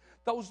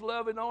 those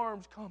loving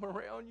arms come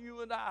around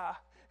you and I,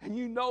 and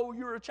you know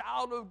you're a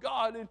child of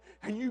God,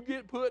 and you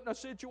get put in a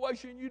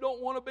situation you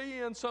don't want to be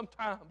in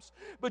sometimes.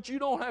 But you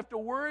don't have to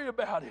worry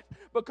about it,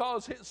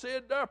 because it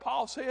said there,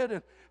 Paul said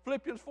in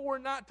Philippians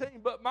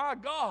 4:19, but my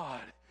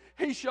God,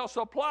 He shall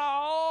supply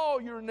all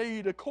your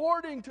need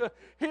according to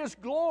His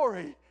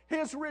glory,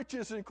 His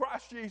riches in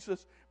Christ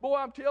Jesus. Boy,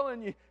 I'm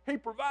telling you, He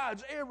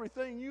provides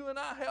everything you and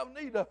I have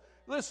need of.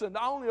 Listen,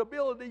 the only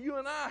ability you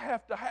and I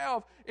have to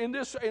have in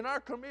our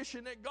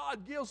commission that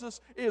God gives us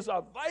is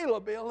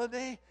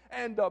availability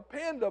and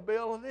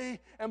dependability.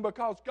 And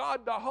because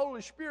God, the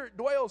Holy Spirit,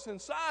 dwells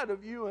inside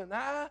of you and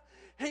I,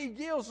 He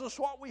gives us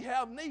what we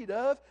have need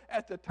of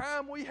at the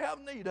time we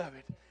have need of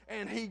it.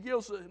 And He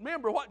gives us,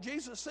 remember what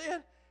Jesus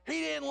said?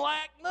 He didn't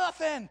lack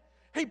nothing.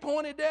 He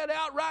pointed that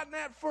out right in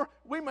that first.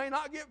 We may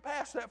not get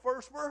past that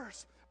first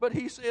verse, but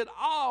He said,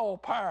 all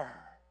power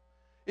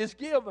is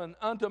given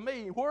unto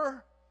me,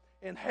 where?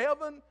 In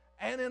heaven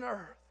and in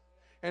earth.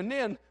 And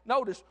then,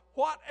 notice,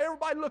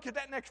 everybody look at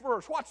that next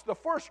verse. What's the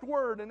first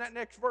word in that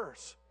next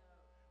verse?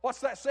 What's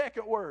that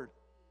second word?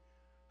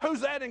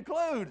 Who's that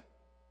include?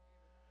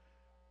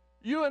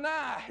 You and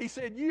I. He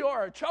said, you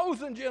are a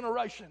chosen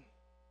generation,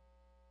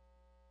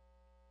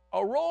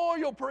 a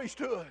royal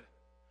priesthood,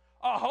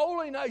 a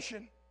holy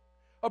nation,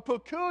 a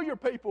peculiar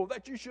people,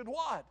 that you should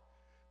what?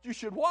 You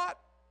should what?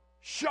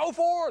 Show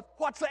forth.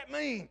 What's that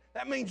mean?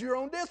 That means you're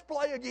on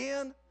display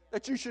again.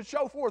 That you should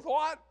show forth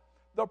what?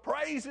 The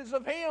praises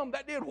of Him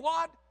that did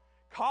what?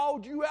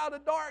 Called you out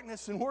of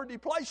darkness. And where did He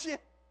place you?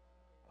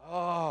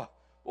 Oh,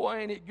 boy,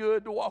 ain't it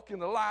good to walk in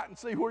the light and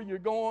see where you're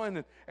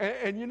going.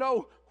 And you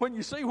know, when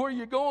you see where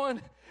you're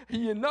going,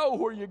 you know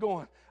where you're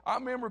going. I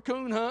remember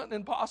coon hunting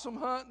and possum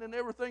hunting and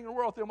everything in the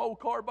world, them old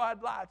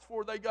carbide lights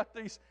before they got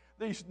these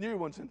new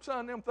ones. And some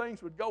of them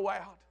things would go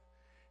out.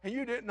 And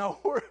you didn't know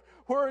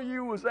where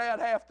you was at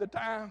half the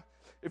time.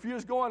 If you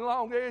was going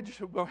along the edge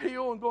of a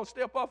hill and going to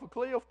step off a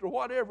cliff or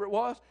whatever it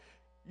was,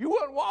 you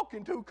wasn't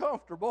walking too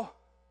comfortable.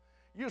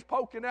 You was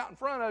poking out in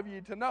front of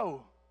you to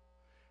know.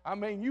 I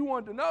mean, you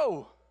wanted to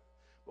know.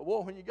 But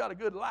boy, when you got a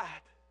good light,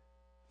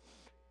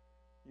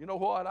 you know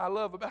what I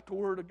love about the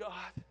Word of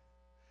God?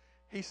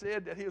 He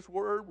said that His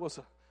Word was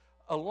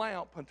a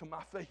lamp unto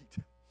my feet.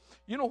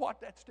 You know what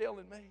that's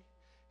telling me?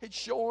 It's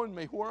showing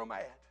me where I'm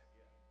at.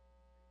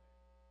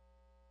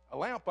 A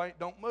lamp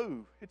don't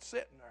move. It's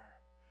sitting there.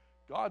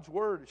 God's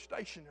Word is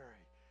stationary.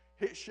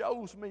 It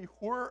shows me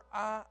where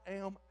I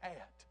am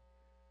at.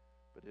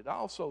 But it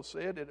also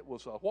said that it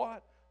was a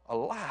what? A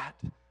light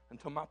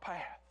unto my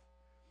path.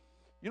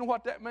 You know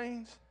what that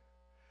means?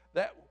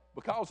 That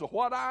because of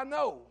what I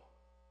know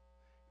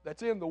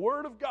that's in the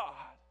Word of God,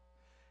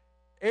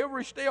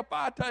 every step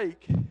I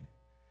take,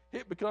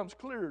 it becomes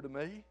clear to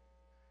me.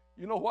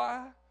 You know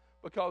why?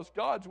 Because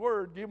God's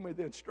Word gave me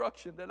the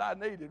instruction that I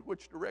needed,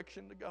 which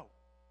direction to go.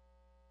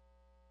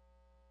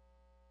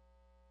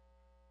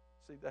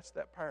 See, that's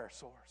that power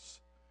source.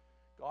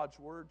 God's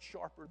Word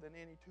sharper than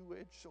any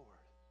two-edged sword.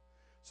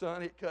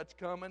 Son, it cuts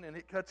coming and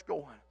it cuts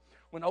going.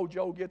 When old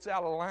Joe gets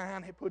out of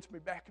line, it puts me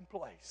back in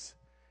place.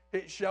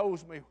 It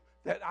shows me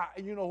that,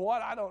 you know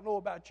what, I don't know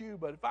about you,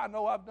 but if I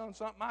know I've done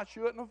something I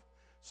shouldn't have,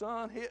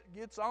 son, it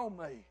gets on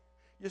me.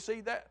 You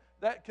see,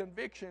 that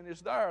conviction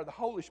is there. The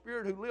Holy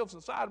Spirit who lives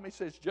inside of me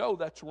says, Joe,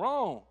 that's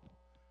wrong.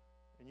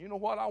 And you know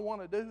what I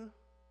want to do?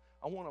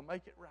 I want to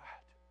make it right.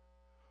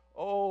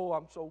 Oh,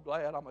 I'm so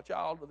glad I'm a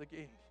child of the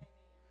King.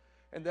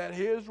 And that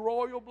His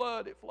royal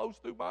blood, it flows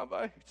through my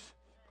veins.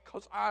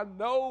 Because I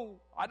know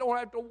I don't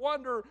have to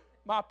wonder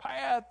my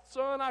path,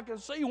 son. I can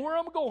see where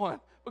I'm going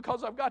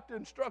because I've got the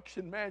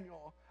instruction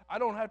manual. I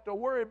don't have to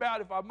worry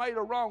about if I made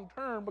a wrong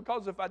turn,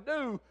 because if I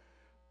do,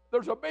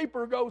 there's a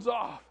beeper goes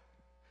off.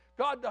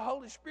 God, the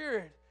Holy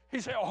Spirit,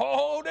 He said,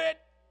 hold it.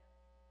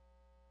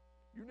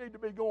 You need to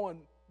be going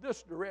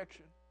this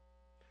direction.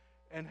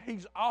 And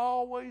He's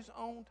always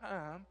on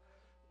time,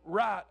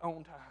 right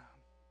on time.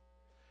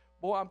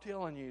 Boy, I'm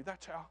telling you,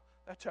 that's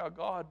how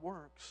God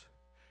works.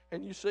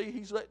 And you see,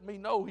 He's letting me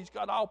know He's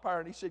got all power.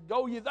 And He said,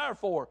 go ye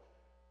therefore.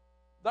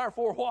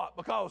 Therefore what?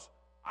 Because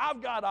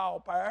I've got all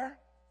power.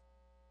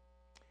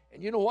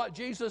 And you know what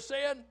Jesus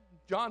said?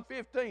 John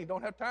 15.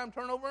 Don't have time to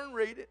turn over and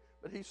read it.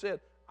 But He said,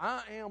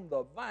 I am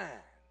the vine,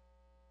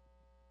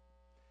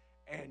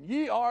 and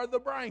ye are the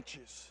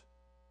branches.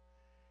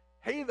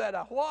 He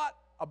that what?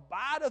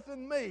 Abideth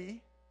in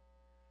me,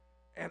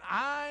 and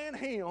I in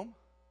him,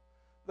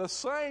 the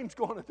same's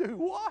going to do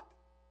what?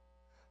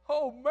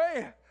 Oh,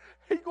 man.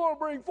 He's going to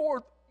bring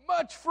forth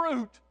much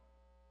fruit.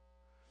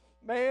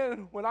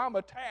 Man, when I'm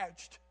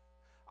attached,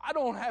 I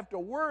don't have to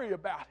worry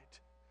about it.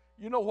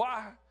 You know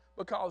why?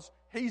 Because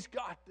He's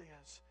got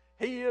this.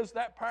 He is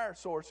that power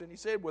source. And He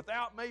said,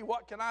 without me,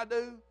 what can I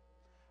do?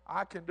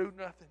 I can do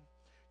nothing.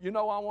 You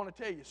know, I want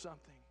to tell you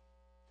something.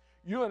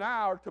 You and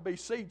I are to be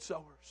seed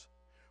sowers.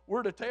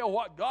 We're to tell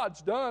what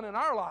God's done in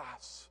our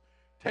lives.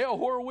 Tell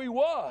where we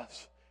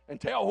was. And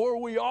tell where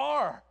we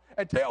are.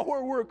 And tell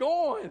where we're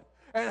going.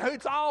 And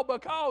it's all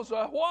because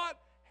of what?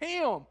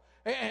 Him.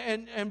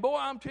 And boy,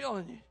 I'm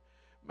telling you,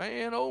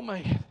 man, oh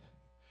man.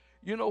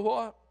 You know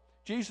what?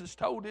 Jesus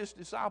told His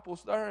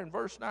disciples there in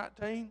verse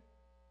 19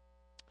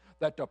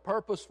 that the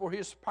purpose for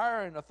His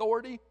power and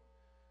authority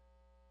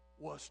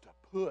was to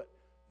put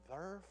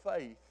their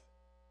faith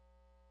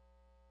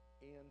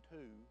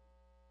into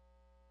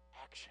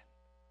action.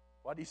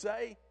 What did He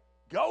say?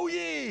 Go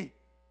ye.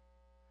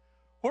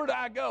 Where do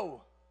I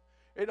go?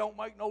 It don't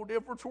make no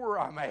difference where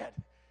I'm at.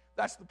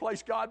 That's the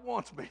place God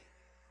wants me.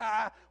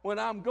 When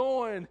I'm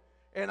going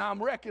and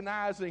I'm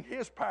recognizing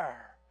His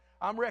power,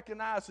 I'm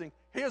recognizing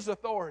His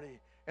authority,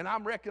 and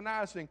I'm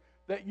recognizing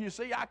that, you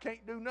see, I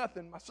can't do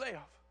nothing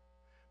myself,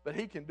 but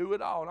He can do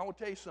it all. And I want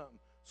to tell you something.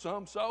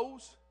 Some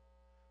sows,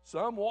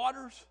 some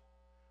waters,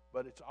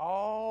 but it's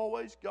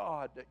always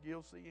God that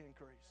gives the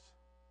increase.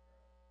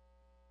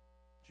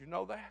 Did you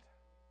know that?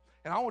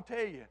 And I want to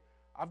tell you,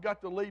 I've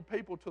got to lead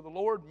people to the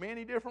Lord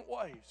many different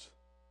ways.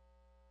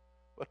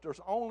 But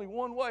there's only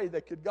one way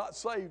that could got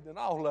saved in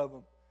all of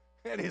them,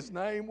 and His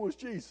name was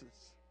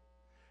Jesus.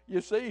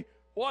 You see,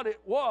 what it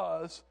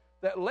was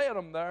that led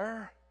them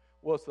there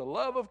was the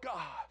love of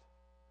God.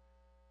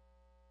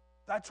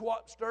 That's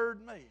what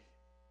stirred me.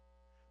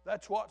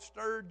 That's what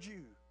stirred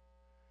you.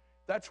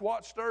 That's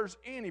what stirs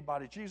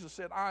anybody. Jesus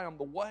said, I am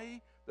the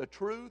way, the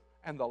truth,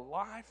 and the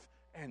life,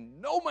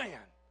 and no man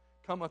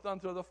cometh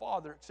unto the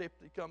Father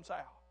except He comes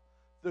out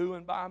through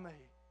and by me.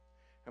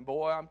 And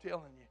boy, I'm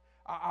telling you,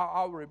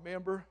 I'll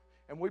remember,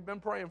 and we've been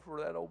praying for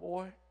that old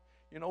boy.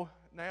 You know,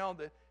 now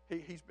that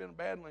he's been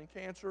battling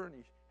cancer, and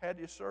he's had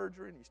his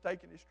surgery, and he's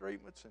taking his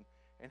treatments,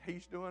 and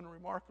he's doing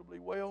remarkably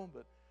well.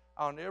 But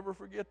I'll never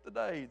forget the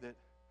day that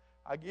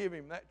I gave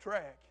him that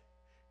tract.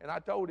 And I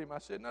told him, I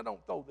said, now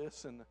don't throw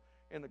this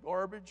in the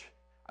garbage.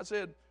 I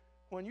said,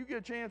 when you get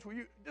a chance, will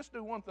you just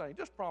do one thing?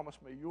 Just promise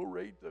me you'll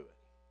read through it.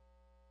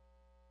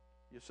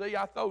 You see,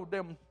 I throwed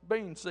them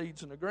bean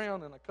seeds in the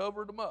ground, and I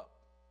covered them up.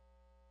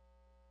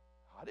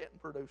 I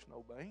didn't produce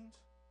no beans,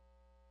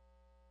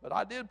 but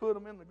I did put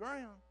them in the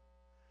ground.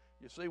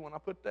 You see, when I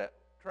put that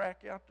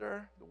tract out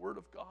there, the Word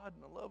of God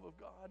and the love of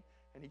God,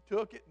 and he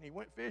took it and he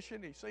went fishing,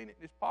 and he seen it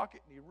in his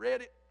pocket, and he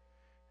read it,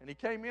 and he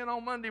came in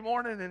on Monday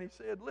morning and he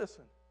said,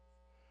 listen,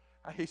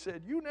 he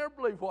said, you never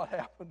believe what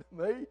happened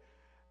to me.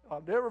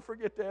 I'll never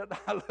forget that.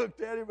 I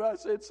looked at him and I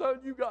said, son,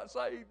 you got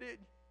saved, didn't you?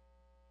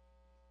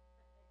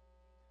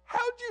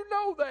 How'd you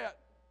know that?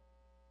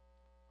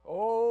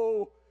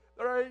 Oh,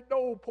 There ain't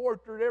no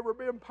portrait ever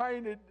been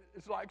painted.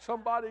 It's like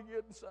somebody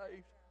getting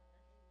saved.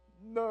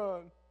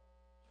 None.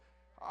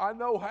 I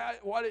know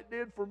what it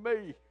did for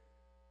me.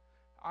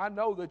 I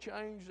know the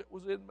change that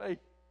was in me.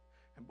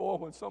 And boy,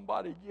 when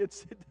somebody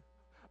gets it,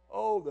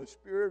 oh, the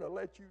Spirit will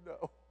let you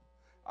know.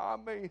 I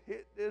mean,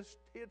 it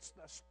hits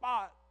the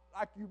spot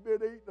like you've been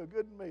eating a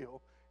good meal.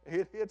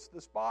 It hits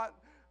the spot.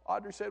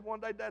 Audrey said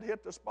one day that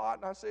hit the spot,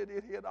 and I said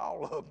it hit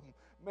all of them.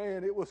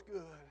 Man, it was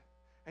good.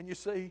 And you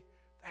see,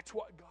 that's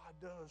what God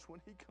does when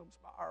He comes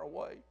by our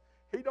way.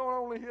 He don't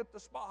only hit the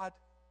spot,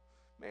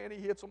 man, He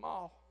hits them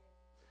all.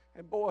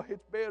 And boy,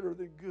 it's better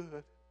than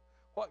good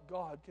what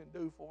God can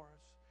do for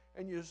us.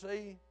 And you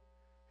see,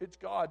 it's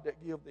God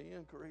that gives the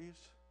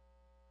increase.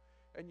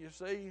 And you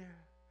see,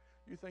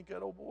 you think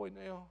that old boy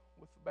now,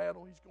 with the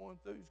battle he's going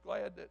through, he's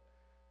glad that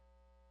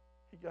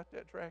he got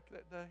that track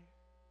that day.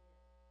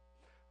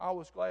 I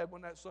was glad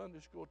when that Sunday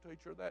school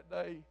teacher that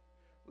day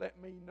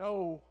let me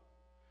know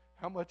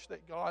how much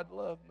that God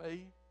loved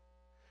me,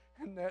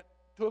 and that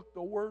took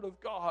the Word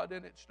of God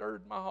and it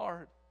stirred my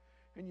heart.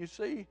 And you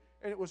see,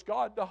 and it was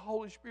God the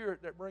Holy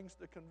Spirit that brings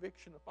the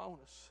conviction upon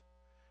us.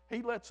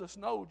 He lets us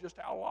know just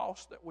how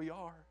lost that we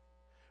are,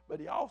 but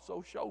He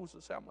also shows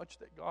us how much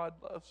that God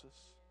loves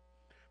us,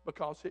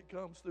 because it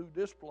comes through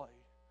display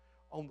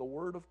on the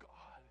Word of God.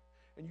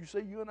 And you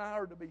see, you and I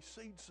are to be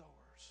seed sowers.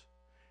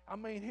 I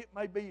mean, it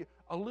may be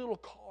a little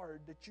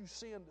card that you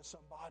send to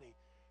somebody.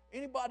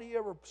 Anybody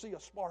ever see a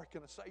spark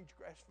in a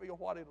sage-grass field,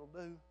 what it'll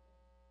do?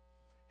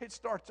 It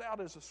starts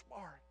out as a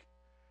spark,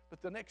 but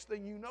the next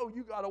thing you know,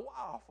 you got a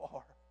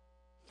wildfire.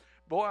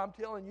 Boy, I'm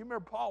telling you,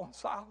 remember Paul and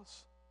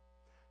Silas?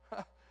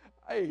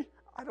 Hey,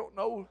 I don't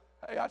know.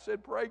 Hey, I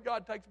said, pray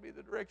God takes me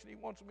the direction He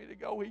wants me to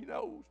go. He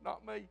knows,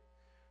 not me.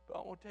 But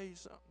I want to tell you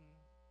something.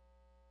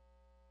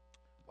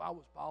 Why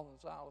was Paul and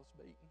Silas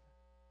beaten?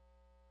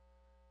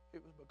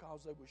 It was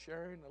because they were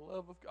sharing the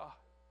love of God.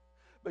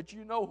 But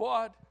you know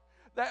what?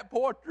 That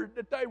portrait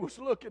that they was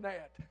looking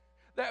at,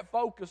 that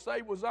focus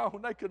they was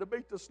on, they could have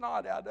beat the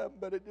snot out of them,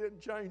 but it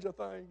didn't change a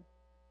thing.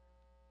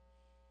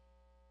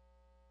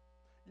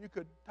 You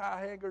could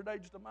tie hand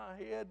grenades to my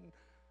head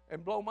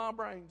and blow my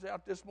brains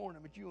out this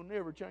morning, but you'll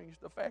never change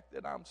the fact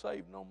that I'm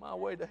saved and on my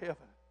way to heaven.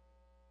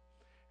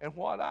 And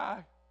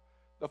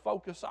the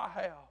focus I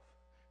have,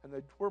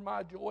 and where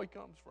my joy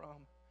comes from,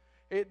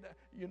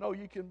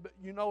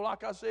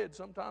 like I said,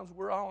 sometimes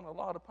we're all in a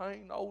lot of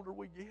pain the older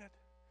we get.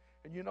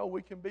 And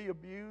we can be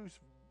abused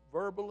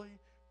verbally,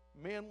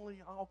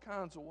 mentally, all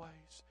kinds of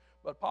ways.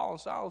 But Paul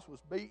and Silas was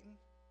beaten.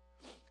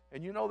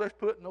 And they're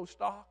put in those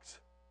stocks.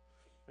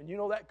 And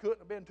that couldn't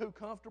have been too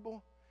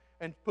comfortable.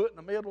 And put in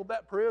the middle of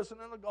that prison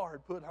and a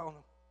guard put on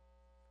them.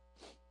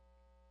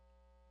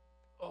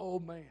 Oh,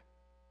 man.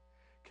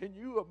 Can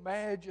you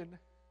imagine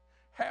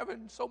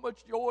having so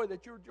much joy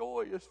that your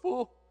joy is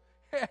full?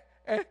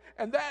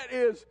 and that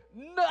is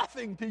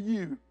nothing to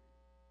you.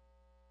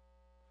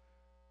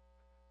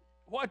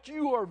 What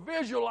you are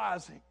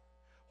visualizing,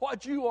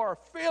 what you are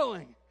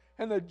feeling,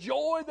 and the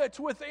joy that's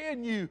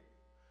within you.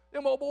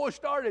 Them old boys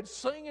started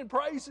singing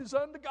praises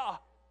unto God.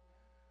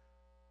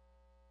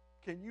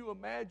 Can you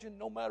imagine,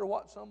 no matter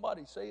what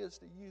somebody says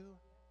to you,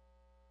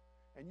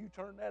 and you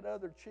turn that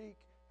other cheek,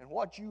 and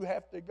what you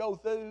have to go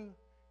through,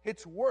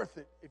 it's worth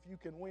it if you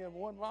can win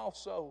one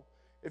lost soul.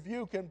 If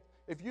you can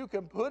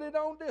put it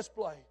on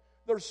display,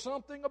 there's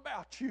something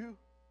about you.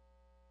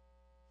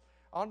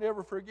 I'll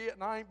never forget,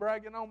 and I ain't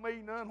bragging on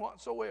me none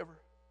whatsoever.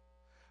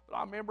 But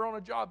I remember on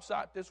a job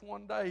site this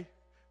one day,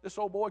 this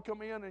old boy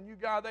come in, and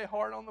they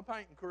hard on the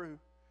painting crew.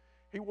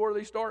 He wore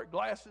these dark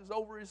glasses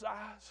over his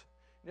eyes,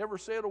 never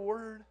said a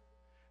word,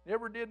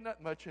 never did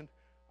nothing much. And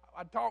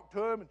I talked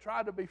to him and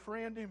tried to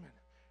befriend him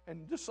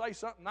and just say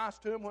something nice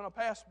to him when I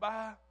passed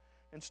by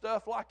and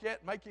stuff like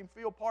that, make him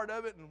feel part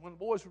of it. And when the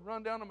boys would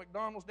run down to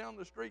McDonald's down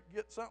the street,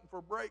 get something for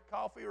a break,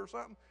 coffee or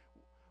something,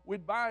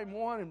 we'd buy him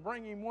one and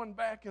bring him one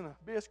back in a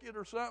biscuit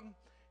or something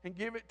and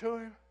give it to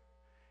him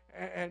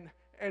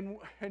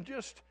and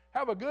just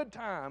have a good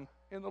time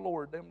in the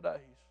Lord them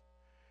days.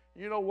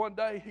 One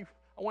day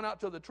I went out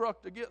to the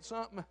truck to get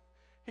something.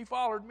 He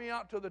followed me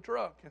out to the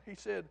truck and he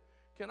said,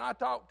 "Can I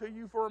talk to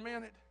you for a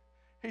minute?"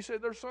 He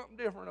said, "There's something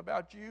different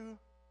about you."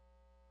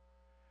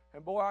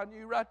 And boy, I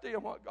knew right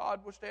then what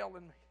God was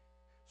telling me.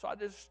 So I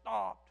just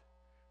stopped.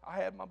 I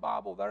had my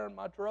Bible there in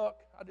my truck.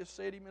 I just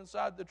set him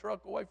inside the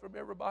truck away from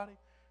everybody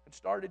and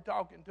started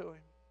talking to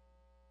him.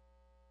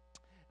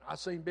 I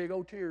seen big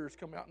old tears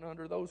come out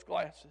under those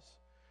glasses.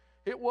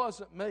 It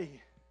wasn't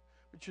me.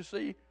 But you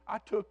see, I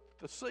took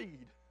the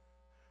seed,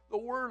 the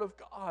Word of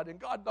God, and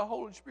God the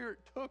Holy Spirit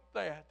took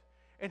that,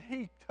 and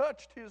He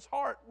touched his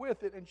heart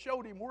with it and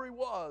showed him where he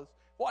was,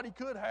 what he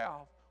could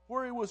have,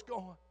 where he was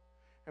going.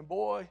 And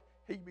boy,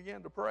 he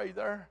began to pray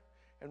there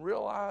and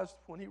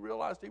when he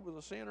realized he was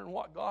a sinner and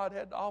what God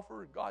had to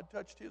offer, and God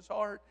touched his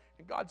heart,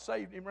 and God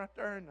saved him right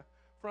there in the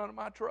front of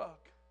my truck.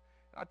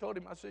 And I told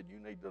him, I said, "You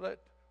need to let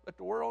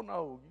the world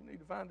know. You need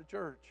to find a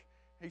church."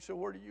 He said,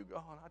 "Where do you go?"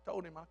 And I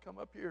told him, "I come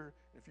up here.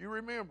 If you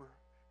remember,"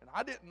 and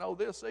I didn't know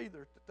this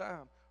either at the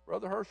time,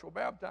 Brother Herschel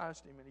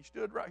baptized him, and he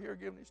stood right here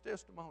giving his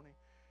testimony.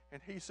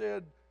 And he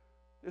said,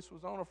 this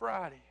was on a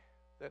Friday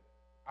that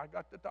I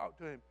got to talk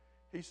to him.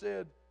 He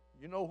said,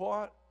 you know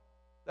what?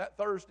 That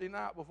Thursday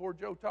night before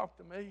Joe talked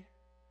to me,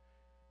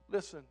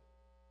 listen,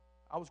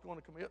 I was going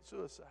to commit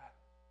suicide.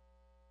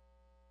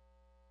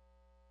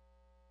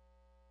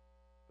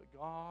 But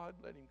God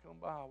let him come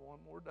by one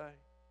more day.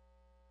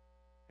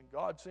 And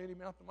God sent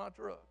him out to my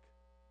truck.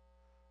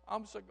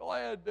 I'm so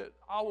glad that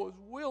I was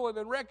willing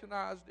and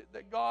recognized it,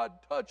 that God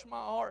touched my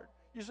heart.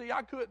 You see,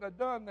 I couldn't have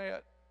done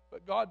that,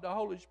 but God, the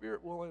Holy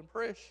Spirit, will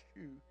impress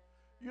you.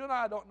 You and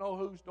I don't know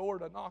whose door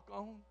to knock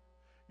on.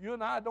 You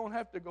and I don't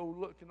have to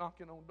go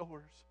knocking on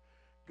doors.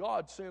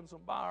 God sends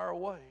them by our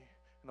way.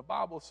 And the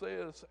Bible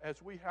says,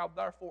 as we have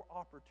therefore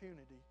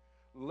opportunity,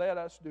 let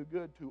us do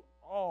good to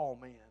all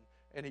men.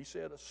 And he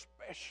said,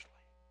 especially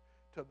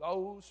to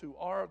those who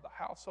are of the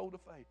household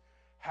of faith.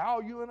 How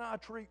you and I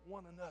treat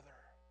one another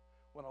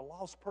when a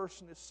lost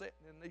person is sitting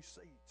in these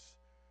seats,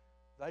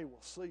 they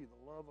will see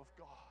the love of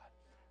God.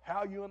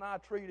 How you and I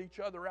treat each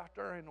other out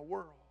there in the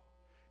world.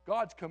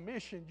 God's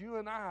commissioned you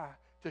and I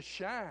to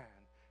shine.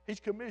 He's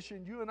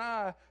commissioned you and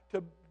I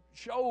to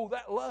show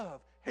that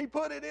love. He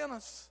put it in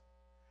us.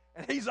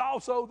 And He's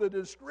also the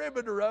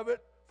distributor of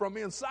it from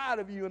inside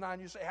of you and I.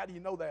 And you say, how do you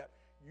know that?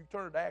 You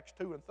turn to Acts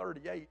 2 and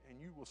 38 and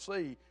you will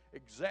see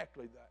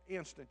exactly the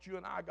instant you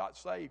and I got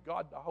saved.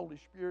 God, the Holy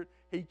Spirit,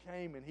 He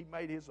came and He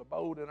made His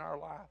abode in our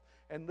life.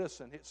 And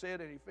listen, it said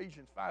in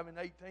Ephesians 5 and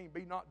 18,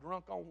 be not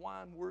drunk on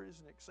wine where is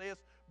in excess,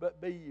 but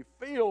be ye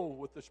filled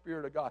with the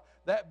Spirit of God.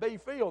 That be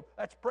filled,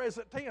 that's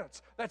present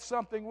tense. That's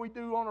something we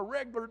do on a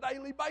regular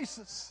daily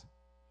basis.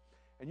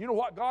 And you know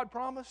what God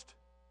promised?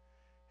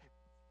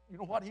 You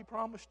know what He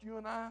promised you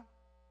and I?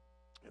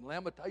 In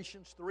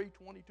Lamentations 3,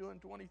 22 and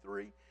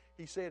 23,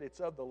 He said it's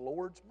of the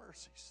Lord's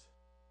mercies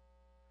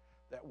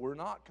that we're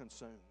not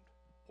consumed.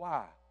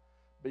 Why?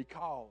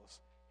 Because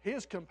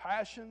His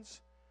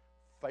compassions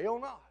fail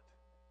not.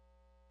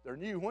 They're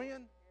new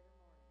when?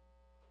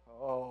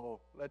 Oh,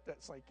 let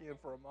that sink in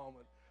for a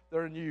moment.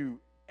 They're new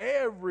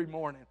every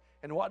morning.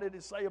 And what did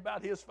it say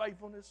about His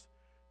faithfulness?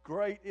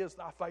 Great is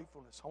thy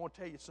faithfulness. I want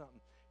to tell you something.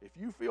 If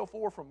you feel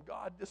far from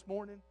God this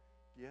morning,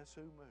 guess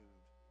who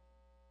moved?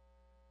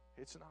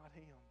 It's not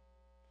Him.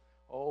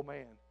 Oh,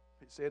 man.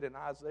 It said in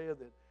Isaiah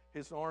that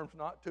His arm's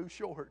not too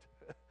short,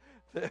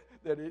 that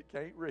it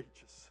can't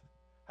reach us.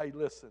 Hey,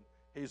 listen.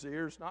 His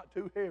ear's not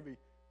too heavy,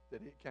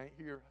 that it can't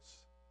hear us.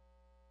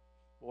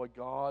 Boy,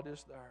 God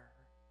is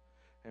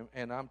there.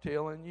 And I'm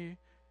telling you,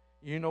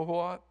 you know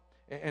what?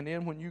 And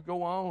then when you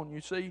go on,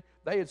 you see,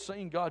 they had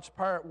seen God's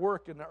power at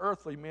work in the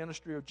earthly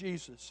ministry of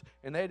Jesus,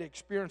 and they had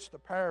experienced the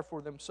power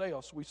for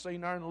themselves. We've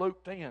seen there in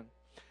Luke 10.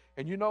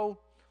 And you know,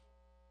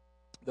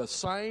 the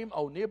same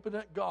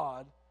omnipotent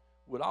God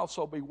would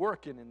also be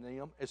working in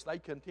them as they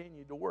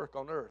continued to work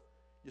on earth.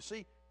 You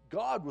see,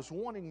 God was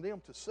wanting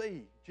them to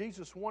see.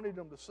 Jesus wanted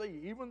them to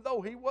see, even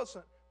though He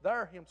wasn't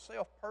there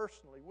Himself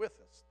personally with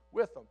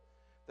them,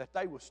 that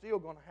they were still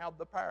going to have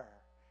the power.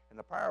 And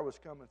the power was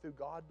coming through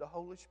God, the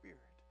Holy Spirit.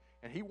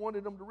 And He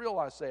wanted them to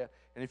realize that.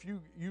 And if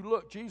you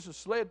look,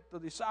 Jesus let the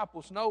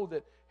disciples know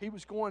that He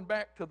was going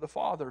back to the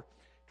Father.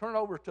 Turn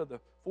over to the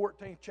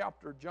 14th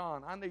chapter of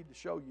John. I need to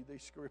show you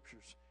these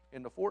scriptures.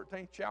 In the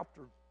 14th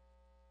chapter,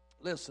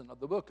 listen, of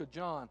the book of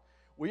John,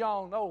 we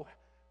all know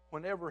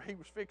whenever He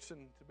was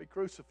fixing to be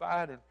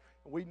crucified, and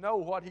we know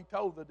what He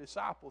told the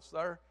disciples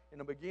there in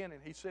the beginning.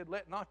 He said,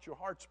 let not your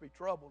hearts be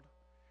troubled.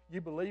 You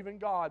believe in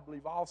God,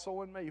 believe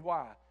also in me.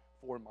 Why?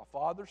 For in my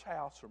Father's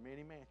house are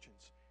many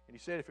mansions. And He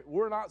said, if it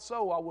were not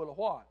so, I would have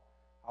what?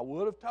 I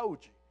would have told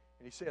you.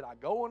 And He said, I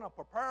go and I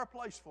prepare a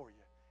place for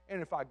you.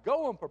 And if I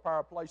go and prepare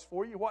a place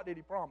for you, what did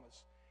He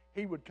promise?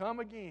 He would come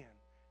again.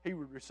 He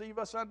would receive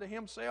us unto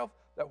Himself,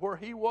 that where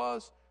He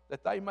was,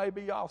 that they may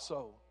be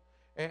also.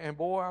 And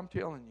boy, I'm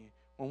telling you,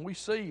 when we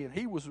see, and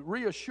He was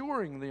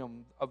reassuring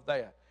them of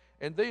that.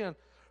 And then,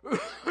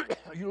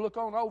 you look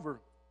on over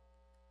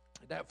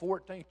that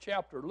 14th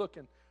chapter, look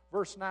in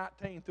verse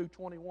 19 through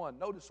 21.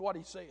 Notice what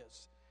He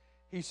says.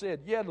 He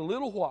said, yet a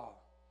little while,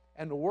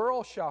 and the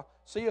world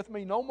seeth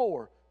me no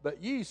more,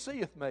 but ye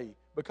seeth me.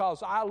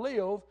 Because I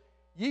live,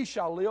 ye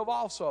shall live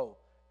also.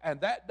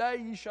 And that day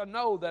ye shall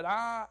know that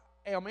I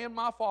am in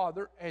my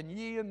Father, and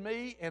ye in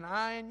me, and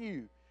I in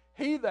you.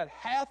 He that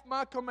hath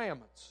my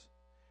commandments,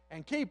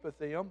 and keepeth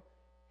them,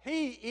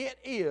 he it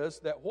is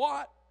that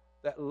what?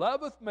 That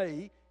loveth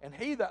me, and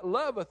he that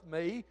loveth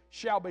me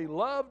shall be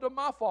loved of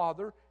my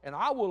Father, and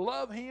I will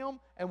love him,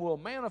 and will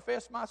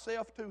manifest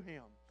myself to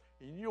him.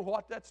 And you know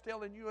what that's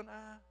telling you and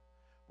I?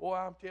 Boy,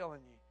 I'm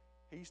telling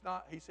you,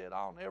 He said,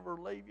 I'll never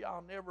leave you,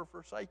 I'll never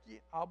forsake you,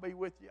 I'll be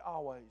with you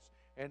always.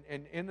 And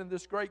in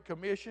this great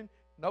commission,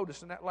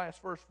 notice in that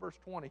last verse, verse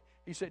 20,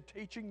 He said,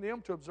 teaching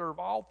them to observe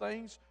all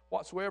things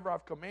whatsoever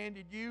I've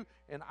commanded you,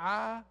 and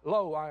I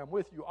am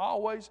with you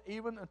always,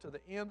 even unto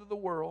the end of the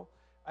world.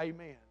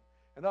 Amen.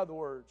 In other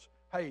words,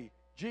 hey,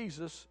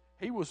 Jesus,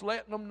 He was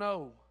letting them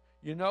know,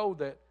 you know,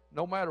 that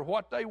no matter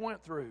what they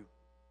went through,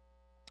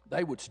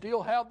 they would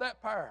still have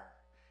that power.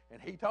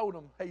 And He told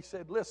them, He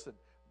said, listen,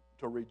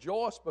 to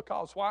rejoice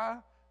because why?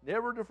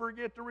 Never to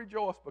forget to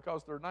rejoice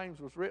because their names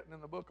was written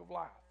in the book of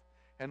life.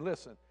 And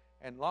listen,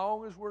 and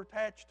long as we're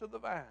attached to the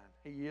vine,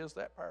 He is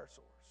that power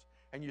source.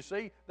 And you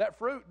see, that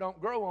fruit don't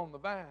grow on the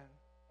vine.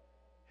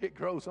 It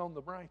grows on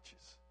the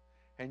branches.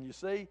 And you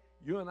see,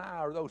 you and I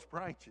are those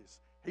branches.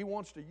 He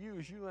wants to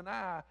use you and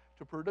I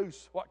to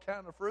produce what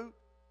kind of fruit?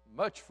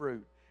 Much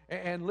fruit.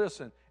 And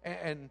listen,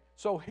 and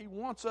so He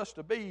wants us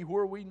to be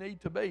where we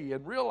need to be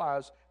and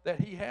realize that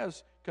He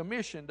has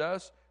commissioned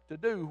us to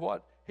do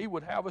what He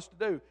would have us to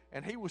do.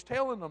 And He was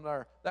telling them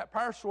there that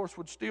power source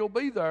would still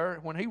be there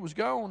when He was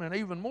gone, and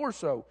even more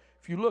so.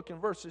 If you look in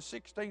verses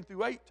 16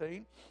 through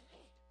 18,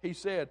 He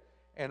said,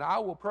 "And I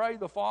will pray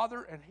the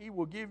Father, and He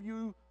will give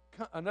you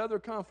another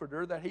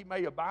comforter, that He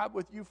may abide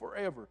with you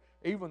forever,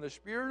 even the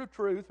Spirit of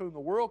truth, whom the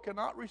world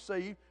cannot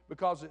receive,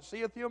 because it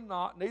seeth Him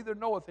not, neither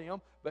knoweth Him,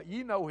 but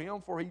ye know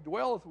Him, for He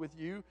dwelleth with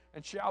you,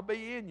 and shall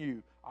be in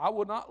you. I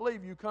will not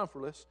leave you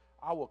comfortless,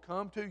 I will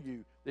come to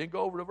you." Then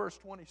go over to verse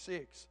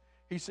 26.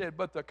 He said,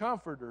 "But the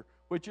Comforter,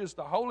 which is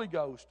the Holy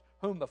Ghost,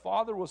 whom the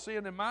Father will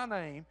send in my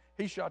name,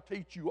 He shall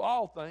teach you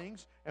all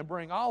things, and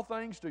bring all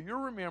things to your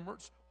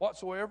remembrance,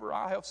 whatsoever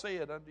I have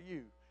said unto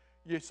you."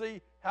 You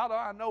see, how do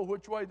I know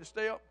which way to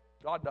step?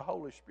 God the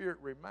Holy Spirit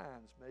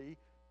reminds me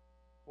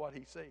what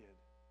He said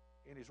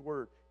in His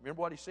Word.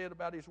 Remember what He said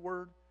about His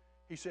Word?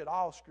 He said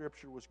all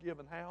Scripture was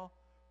given how?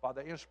 By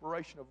the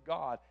inspiration of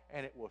God,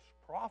 and it was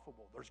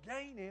profitable. There's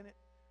gain in it.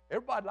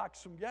 Everybody likes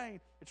some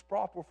gain. It's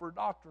profitable for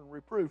doctrine,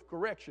 reproof,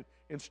 correction,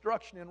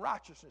 instruction in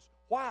righteousness.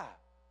 Why?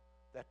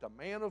 That the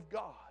man of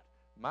God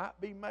might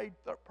be made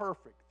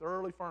perfect,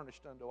 thoroughly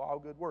furnished unto all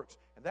good works.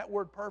 And that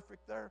word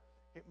perfect there,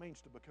 it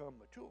means to become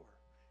mature.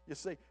 You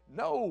see,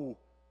 know.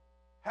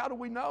 How do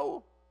we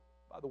know?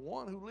 By the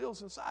one who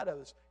lives inside of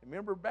us.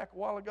 Remember back a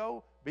while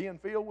ago, being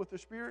filled with the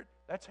Spirit?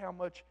 That's how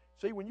much.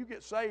 See, when you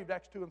get saved,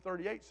 Acts 2 and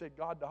 38 said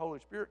God the Holy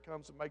Spirit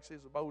comes and makes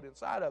His abode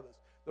inside of us.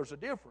 There's a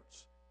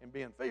difference in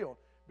being filled.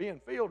 Being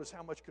filled is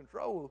how much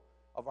control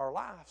of our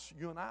lives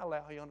you and I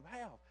allow Him to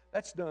have.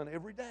 That's done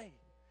every day.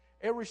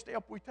 Every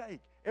step we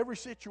take. Every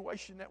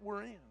situation that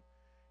we're in.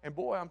 And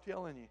boy, I'm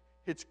telling you,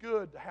 it's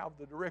good to have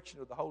the direction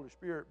of the Holy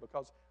Spirit,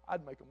 because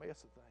I'd make a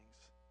mess of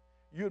things.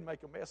 You'd make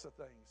a mess of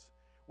things.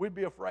 We'd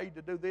be afraid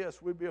to do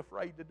this. We'd be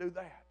afraid to do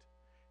that.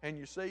 And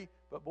you see,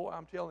 but boy,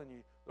 I'm telling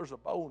you, there's a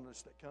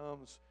boldness that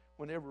comes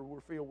whenever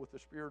we're filled with the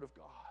Spirit of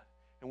God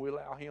and we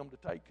allow Him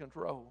to take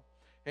control.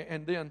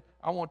 And then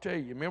I want to tell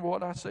you, remember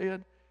what I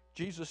said?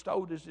 Jesus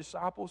told His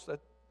disciples that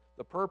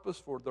the purpose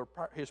for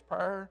His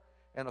power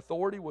and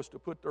authority was to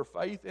put their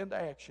faith into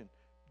action.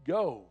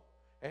 Go.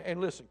 And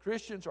listen,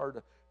 Christians are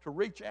to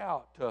reach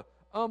out to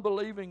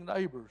unbelieving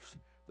neighbors.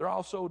 They're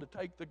also to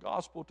take the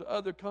gospel to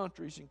other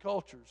countries and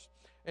cultures.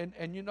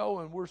 And you know,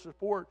 and we're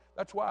support.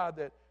 That's why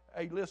that,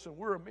 hey, listen,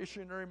 we're a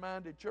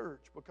missionary-minded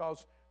church,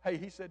 because, hey,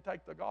 He said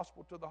take the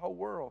gospel to the whole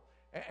world.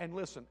 And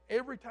listen,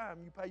 every time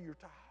you pay your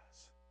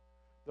tithes,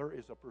 there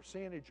is a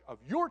percentage of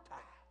your tithe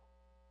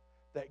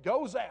that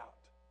goes out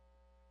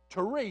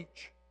to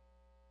reach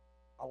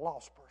a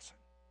lost person.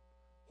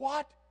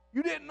 What?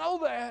 You didn't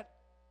know that?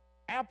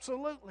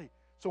 Absolutely.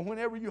 So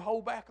whenever you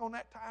hold back on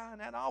that tithe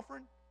and that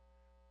offering,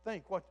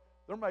 think what.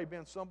 There may have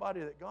been somebody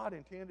that God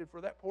intended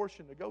for that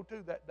portion to go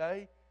to that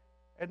day,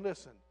 and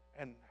listen,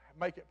 and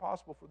make it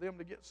possible for them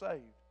to get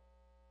saved.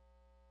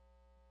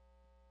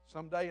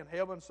 Someday in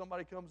heaven,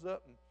 somebody comes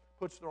up and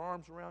puts their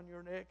arms around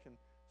your neck and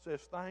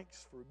says,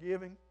 "Thanks for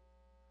giving.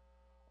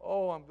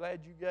 Oh, I'm glad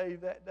you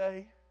gave that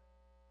day.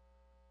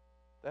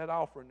 That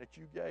offering that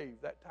you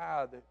gave, that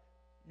tithe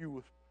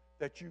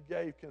that you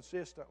gave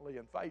consistently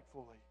and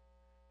faithfully,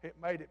 it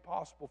made it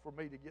possible for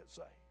me to get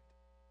saved."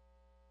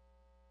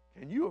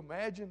 Can you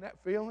imagine that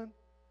feeling?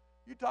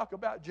 You talk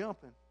about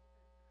jumping.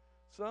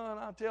 Son,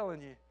 I'm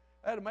telling you,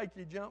 that'll make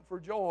you jump for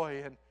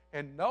joy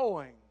and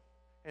knowing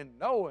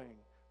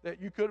that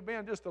you could have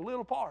been just a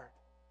little part,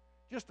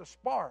 just a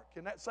spark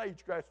in that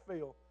sage-grass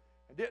field,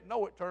 and didn't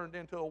know it turned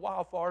into a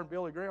wildfire and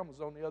Billy Graham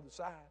was on the other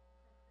side.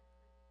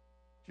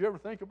 Did you ever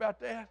think about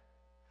that?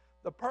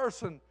 The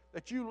person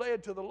that you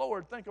led to the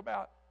Lord, think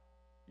about,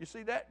 you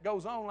see, that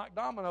goes on like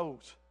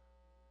dominoes.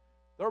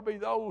 There'll be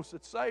those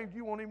that saved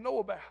you won't even know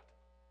about.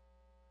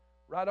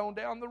 Right on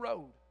down the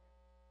road.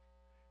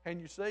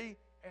 And you see,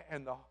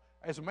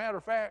 as a matter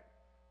of fact,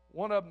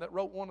 one of them that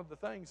wrote one of the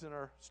things in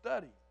our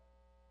study,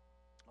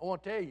 I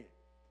want to tell you,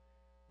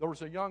 there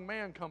was a young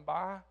man come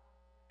by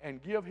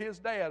and give his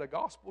dad a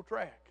gospel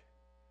tract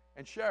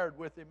and shared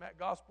with him that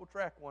gospel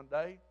tract one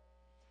day.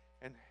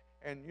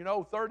 And you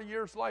know, 30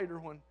 years later,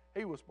 when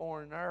he was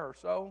born there or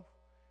so,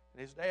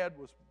 and his dad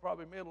was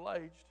probably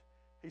middle-aged,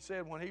 he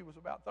said when he was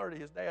about 30,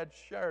 his dad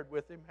shared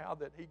with him how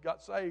that he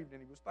got saved,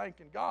 and he was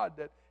thanking God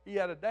that he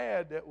had a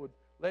dad that would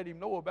let him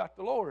know about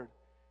the Lord.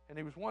 And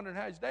he was wondering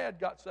how his dad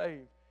got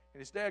saved. And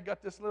his dad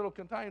got this little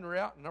container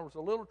out, and there was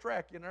a little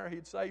tract in there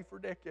he'd saved for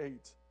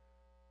decades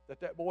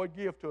that boy would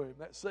give to him,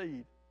 that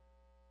seed.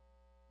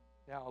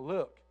 Now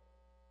look,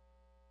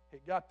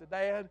 it got the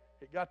dad,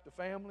 it got the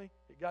family,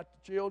 it got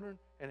the children,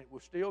 and it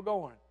was still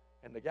going.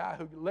 And the guy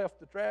who left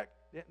the track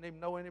didn't even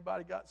know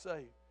anybody got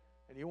saved.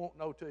 And he won't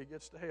know till he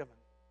gets to heaven.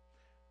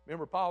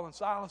 Remember Paul and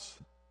Silas?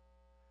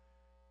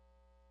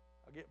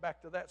 I'll get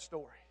back to that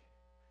story.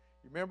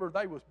 You remember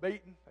they was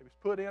beaten. They was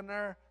put in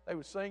there. They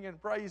was singing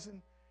and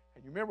praising.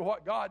 And you remember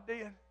what God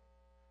did?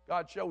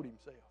 God showed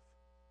himself.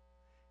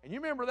 And you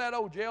remember that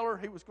old jailer?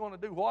 He was going to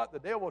do what? The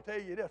devil will tell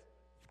you this.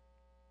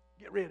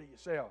 Get rid of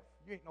yourself.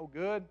 You ain't no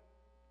good.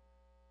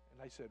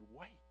 And they said,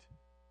 wait.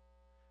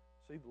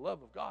 See, the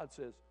love of God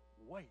says,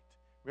 wait.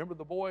 Remember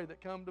the boy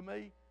that come to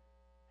me?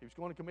 He was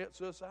going to commit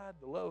suicide.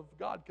 The love of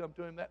God come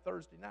to him that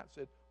Thursday night and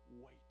said,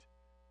 wait.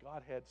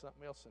 God had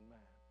something else in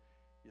mind.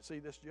 You see,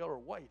 this jailer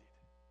waited.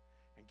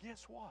 And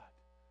guess what?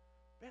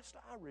 Best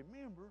I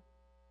remember,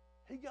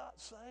 he got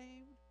saved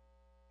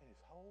in his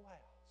whole house.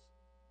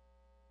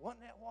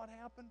 Wasn't that what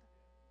happened?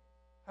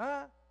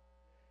 Huh?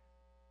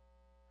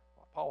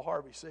 What Paul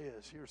Harvey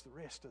says, here's the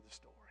rest of the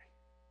story.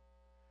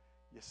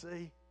 You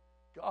see,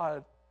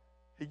 God,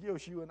 He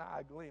gives you and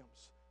I a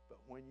glimpse. But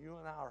when you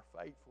and I are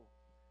faithful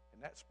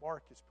and that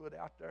spark is put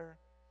out there,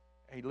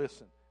 hey,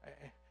 listen,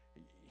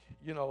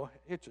 you know,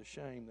 it's a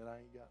shame that I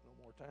ain't got no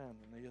more time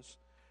than this.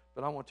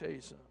 But I want to tell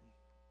you something.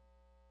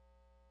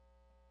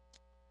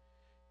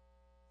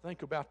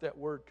 Think about that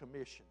word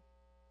commission.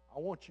 I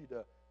want you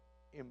to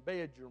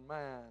embed your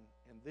mind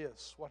in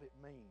this, what it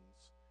means.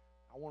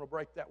 I want to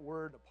break that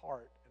word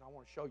apart, and I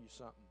want to show you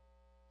something.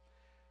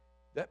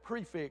 That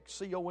prefix,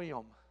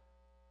 C-O-M,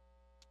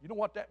 you know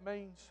what that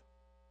means?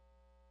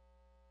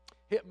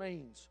 It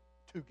means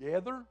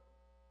together.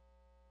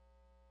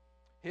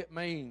 It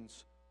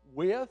means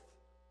with.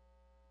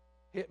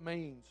 It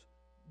means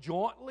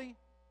jointly.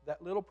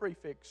 That little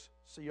prefix,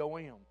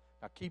 C-O-M.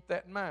 Now keep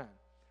that in mind.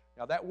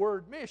 Now that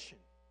word mission,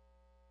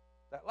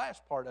 that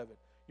last part of it,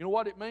 you know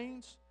what it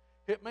means?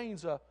 It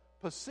means a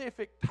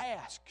specific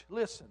task.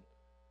 Listen,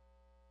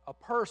 a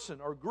person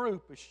or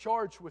group is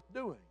charged with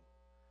doing.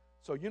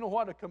 So you know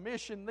what a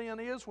commission then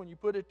is when you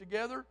put it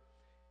together?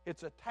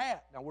 It's a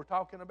task. Now we're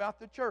talking about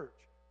the church.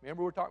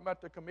 Remember, we're talking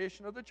about the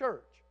commission of the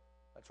church.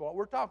 That's what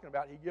we're talking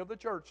about. He gave the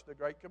church the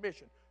Great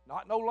Commission.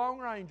 Not no Lone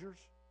Rangers.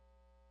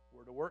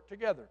 We're to work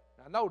together.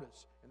 Now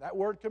notice, in that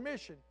word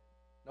commission,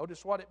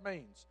 notice what it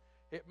means.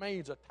 It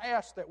means a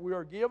task that we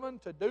are given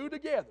to do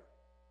together.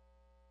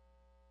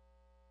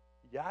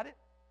 You got it?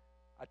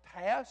 A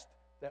task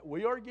that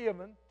we are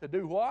given to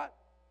do what?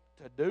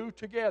 To do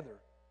together.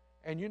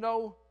 And you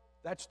know,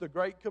 that's the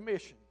Great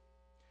Commission.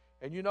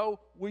 And you know,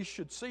 we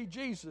should see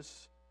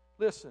Jesus,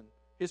 listen,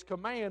 His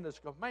command is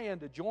a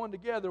command to join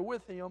together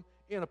with Him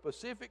in a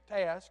specific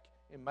task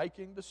in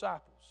making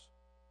disciples.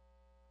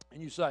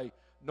 And you say,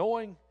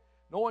 knowing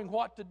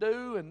what to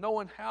do and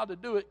knowing how to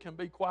do it can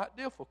be quite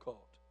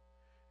difficult.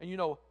 And you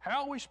know,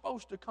 how are we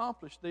supposed to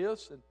accomplish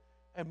this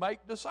and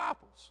make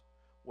disciples?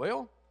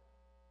 Well,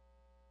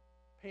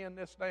 pen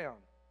this down.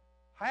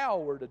 How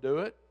we're to do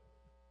it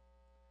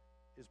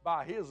is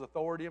by His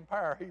authority and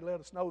power. He let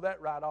us know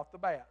that right off the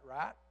bat,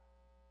 right?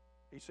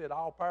 He said,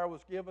 all power was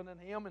given in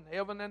Him in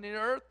heaven and in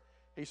earth.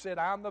 He said,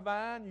 I'm the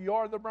vine, you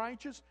are the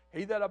branches.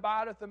 He that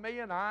abideth in me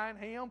and I in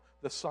him,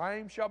 the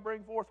same shall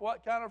bring forth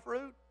what kind of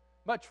fruit?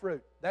 Much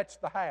fruit. That's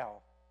the how.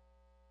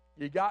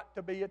 You got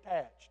to be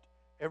attached.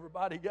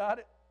 Everybody got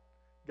it?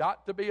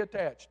 Got to be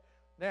attached.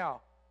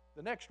 Now,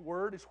 the next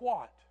word is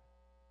what?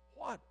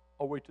 What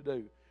are we to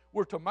do?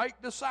 We're to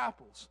make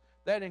disciples.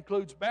 That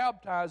includes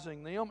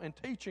baptizing them and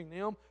teaching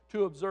them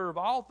to observe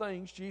all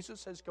things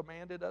Jesus has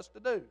commanded us to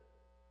do.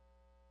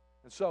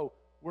 And so,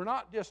 we're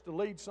not just to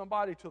lead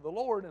somebody to the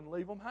Lord and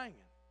leave them hanging.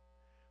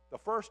 The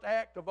first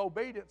act of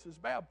obedience is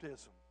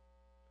baptism.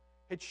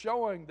 It's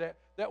showing that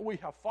we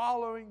are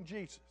following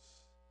Jesus,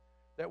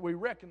 that we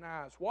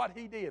recognize what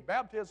He did.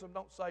 Baptism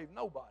don't save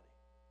nobody,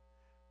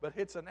 but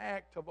it's an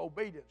act of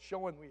obedience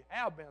showing we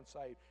have been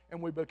saved and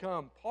we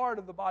become part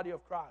of the body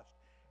of Christ.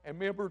 And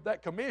remember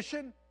that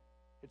commission,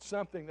 it's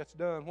something that's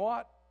done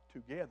what?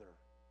 Together.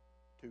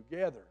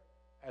 Together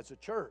as a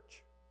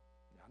church.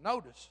 Now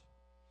notice,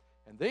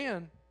 and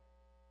then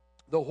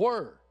the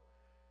where.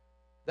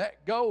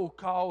 That go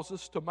calls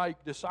us to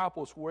make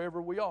disciples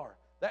wherever we are.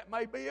 That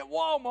may be at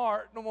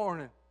Walmart in the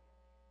morning.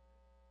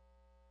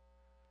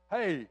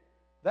 Hey,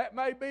 that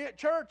may be at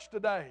church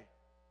today.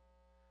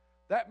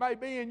 That may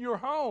be in your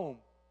home.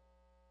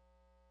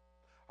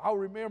 I'll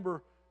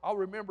remember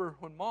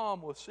when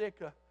Mom was sick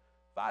of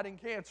fighting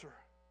cancer.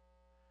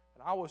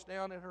 And I was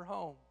down at her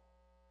home.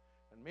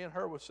 And me and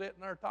her was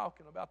sitting there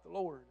talking about the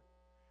Lord.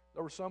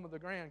 There were some of the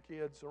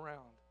grandkids around.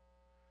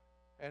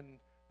 And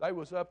they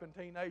was up in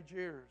teenage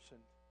years. And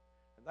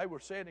they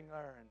were sitting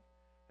there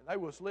and they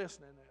was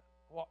listening at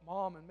what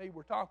Mom and me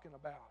were talking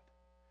about.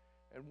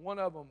 And one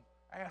of them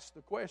asked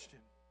the question,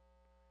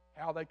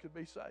 how they could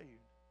be saved.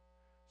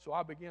 So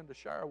I began to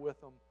share with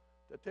them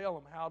to tell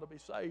them how to be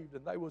saved.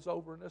 And they was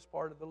over in this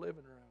part of the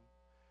living room.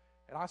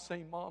 And I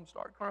seen Mom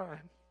start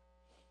crying.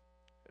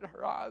 And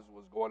her eyes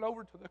was going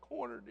over to the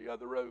corner in the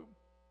other room.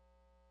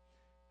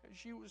 And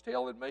she was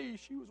telling me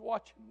she was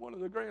watching one of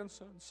the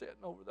grandsons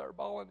sitting over there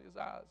bawling his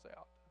eyes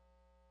out.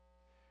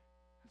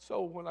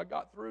 so when I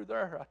got through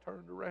there, I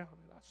turned around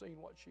and I seen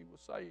what she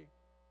was saying.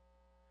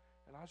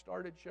 And I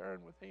started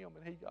sharing with him,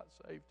 and he got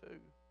saved too.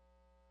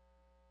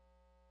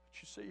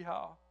 But you see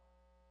how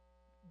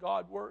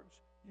God works?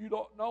 You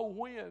don't know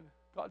when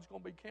God's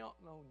going to be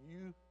counting on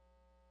you.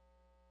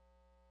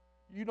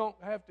 You don't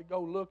have to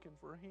go looking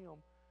for him.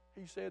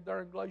 He said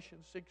there in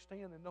Galatians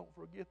 6:10, and don't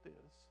forget this.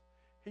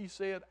 He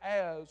said,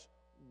 as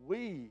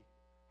we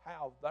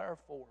have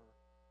therefore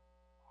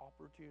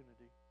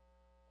opportunity.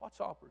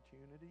 What's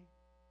opportunity?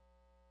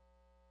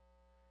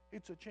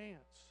 It's a chance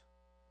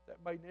that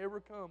may never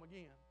come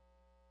again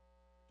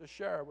to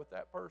share with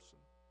that person,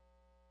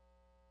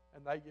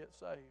 and they get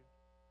saved.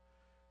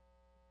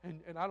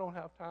 And I don't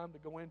have time to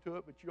go into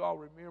it, but you all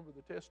remember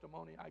the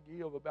testimony I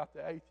give about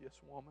the atheist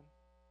woman.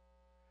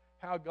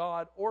 How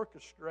God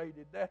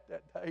orchestrated that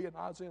day, and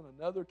I was in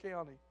another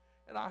county,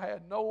 and I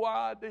had no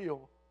idea.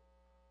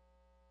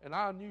 And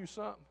I knew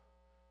something.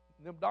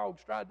 And them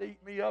dogs tried to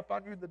eat me up. I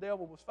knew the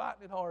devil was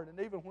fighting it hard. And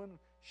even when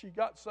she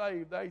got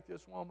saved, the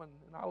atheist woman,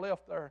 and I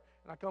left there,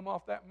 and I come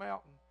off that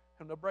mountain,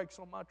 and the brakes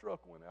on my truck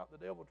went out.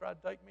 The devil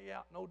tried to take me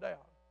out, no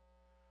doubt.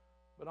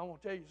 But I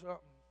want to tell you something.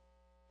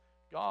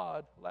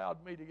 God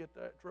allowed me to get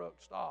that truck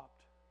stopped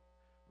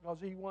because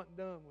he wasn't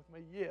done with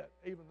me yet,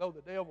 even though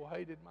the devil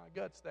hated my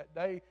guts that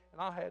day, and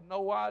I had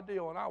no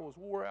idea, and I was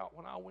wore out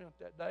when I went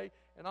that day.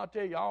 And I'll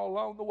tell you, all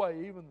along the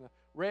way, even the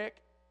wreck,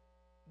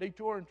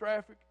 detouring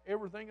traffic,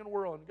 everything in the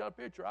world. And got a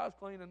picture. I was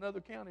cleaning another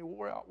county,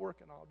 wore out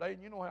working all day,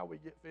 and you know how we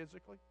get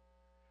physically.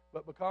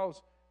 But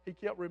because he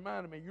kept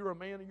reminding me, you're a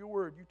man of your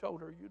word. You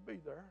told her you'd be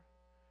there.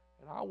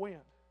 And I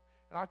went.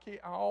 And I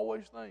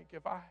always think,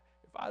 if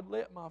I'd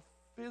let my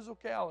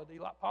physicality,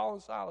 like Paul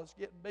and Silas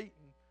getting beaten,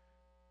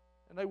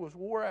 and they was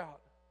wore out,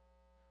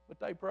 but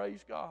they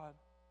praised God.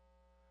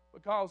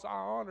 Because I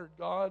honored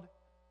God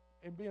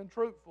in being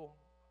truthful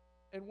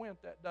and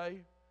went that day,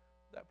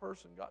 that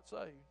person got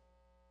saved.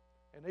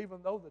 And even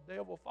though the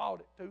devil fought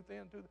it tooth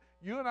and tooth,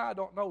 you and I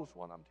don't know is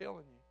what I'm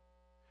telling you.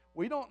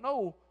 We don't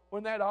know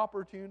when that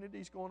opportunity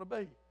is going to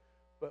be.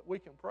 But we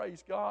can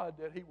praise God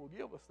that he will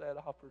give us that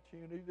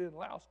opportunity and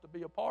allow us to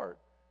be a part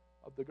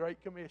of the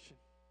Great Commission.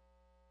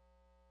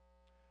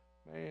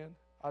 Man,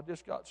 I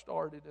just got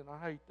started and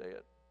I hate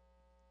that.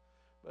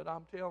 But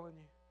I'm telling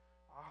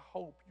you, I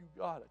hope you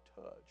got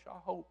a touch. I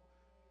hope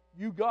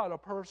you got a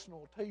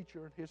personal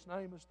teacher, and his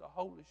name is the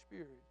Holy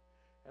Spirit.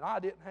 And I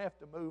didn't have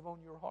to move on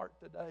your heart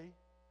today.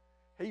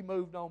 He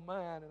moved on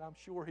mine, and I'm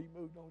sure he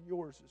moved on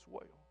yours as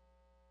well.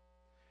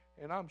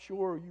 And I'm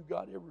sure you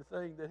got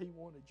everything that he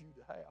wanted you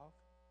to have,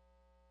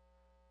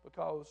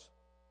 because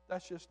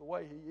that's just the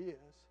way he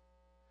is.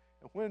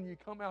 And when you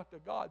come out to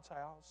God's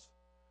house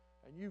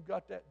and you've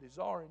got that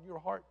desire in your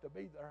heart to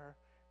be there,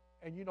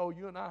 and you know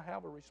you and I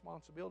have a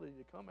responsibility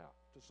to come out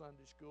to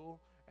Sunday school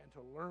and to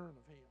learn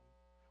of him.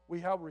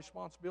 We have a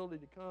responsibility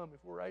to come,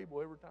 if we're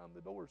able, every time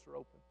the doors are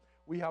open.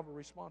 We have a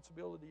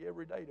responsibility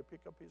every day to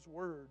pick up his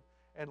word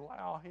and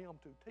allow him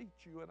to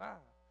teach you and I.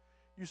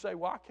 You say,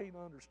 well, I can't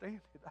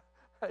understand it.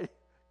 Hey,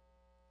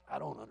 I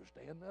don't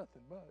understand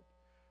nothing much.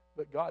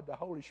 But God, the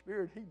Holy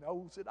Spirit, he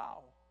knows it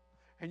all.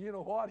 And you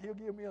know what? He'll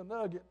give me a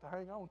nugget to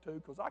hang on to,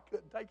 because I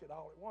couldn't take it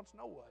all at once,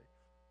 no way.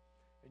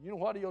 And you know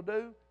what he'll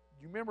do?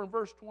 Do you remember in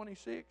verse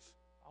 26?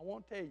 I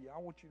want to tell you, I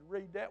want you to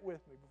read that with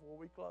me before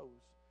we close.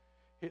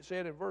 It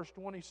said in verse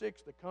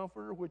 26, the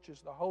Comforter, which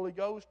is the Holy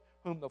Ghost,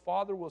 whom the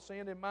Father will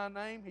send in my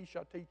name, he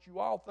shall teach you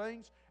all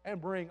things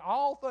and bring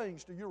all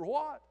things to your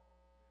what?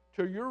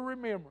 To your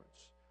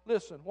remembrance.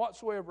 Listen,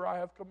 whatsoever I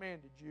have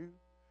commanded you.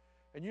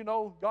 And you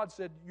know, God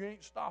said, you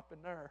ain't stopping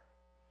there.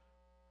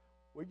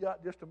 We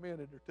got just a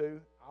minute or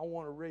two. I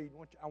want to read.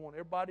 I want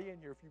everybody in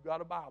here, if you've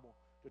got a Bible,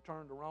 to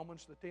turn to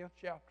Romans the 10th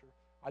chapter.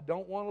 I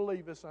don't want to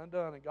leave this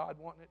undone and God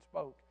wanting it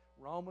spoke.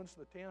 Romans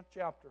the 10th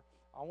chapter.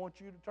 I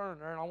want you to turn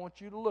there and I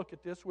want you to look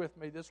at this with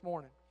me this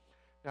morning.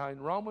 Now in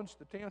Romans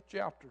the 10th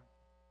chapter,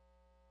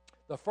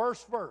 the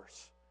first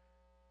verse.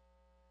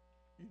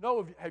 You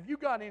know, have you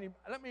got any,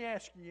 let me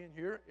ask you in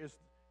here,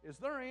 is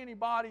there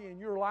anybody in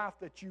your life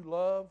that you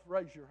love?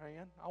 Raise your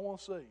hand. I want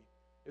to see.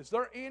 Is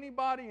there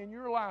anybody in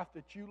your life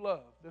that you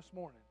love this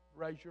morning?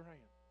 Raise your hand.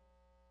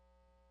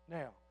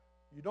 Now,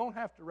 you don't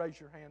have to raise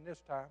your hand this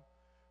time,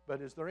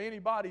 but is there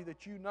anybody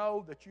that you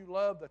know that you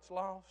love that's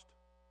lost?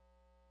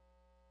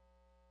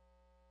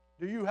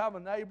 Do you have a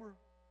neighbor?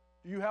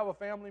 Do you have a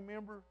family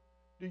member?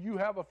 Do you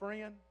have a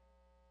friend?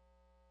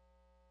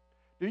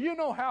 Do you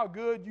know how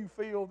good you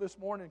feel this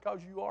morning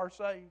because you are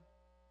saved?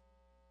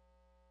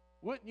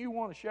 Wouldn't you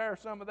want to share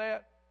some of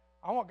that?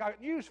 I got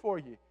news for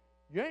you.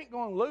 You ain't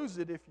going to lose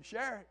it if you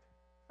share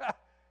it.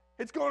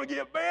 It's going to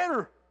get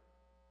better.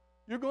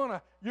 You're going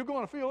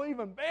to feel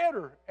even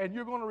better, and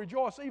you're going to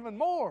rejoice even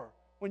more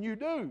when you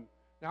do.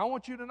 Now, I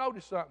want you to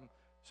notice something.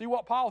 See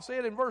what Paul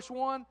said in verse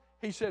 1?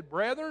 He said,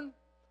 brethren,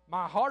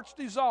 my heart's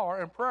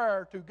desire and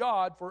prayer to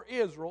God for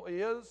Israel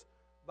is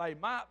they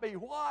might be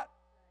what?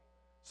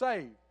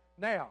 Saved.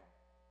 Now,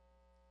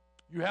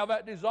 you have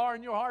that desire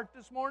in your heart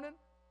this morning?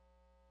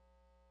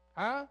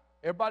 Huh?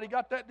 Everybody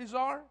got that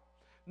desire?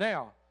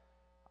 Now,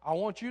 I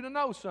want you to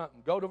know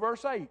something. Go to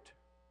verse 8.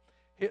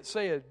 it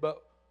said,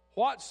 but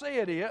what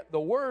said it? The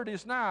word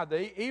is nigh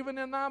thee, even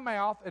in thy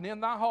mouth and in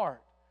thy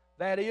heart.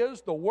 That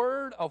is the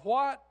word of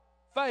what?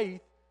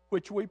 Faith,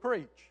 which we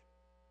preach.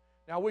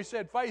 Now we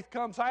said faith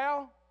comes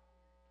how?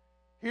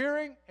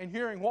 Hearing, and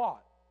hearing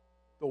what?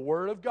 The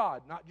word of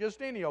God, not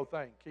just any old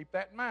thing. Keep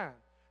that in mind.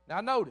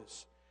 Now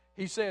notice,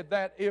 he said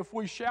that if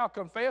we shall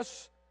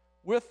confess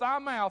with thy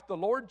mouth the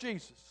Lord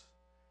Jesus,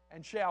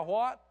 and shall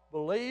what?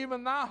 Believe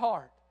in thy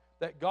heart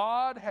that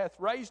God hath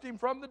raised him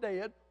from the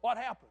dead, what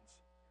happens?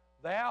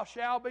 Thou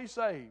shalt be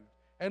saved.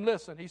 And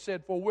listen, he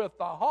said, for with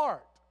the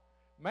heart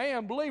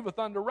man believeth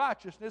unto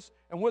righteousness,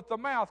 and with the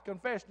mouth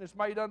confession is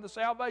made unto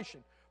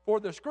salvation. For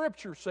the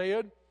Scripture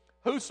said,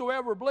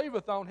 whosoever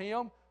believeth on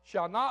him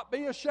shall not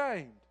be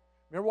ashamed.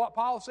 Remember what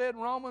Paul said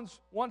in Romans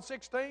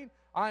 1:16?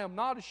 I am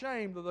not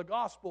ashamed of the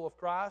gospel of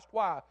Christ.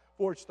 Why?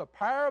 For it's the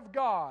power of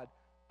God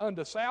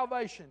unto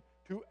salvation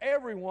to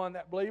everyone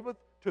that believeth,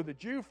 to the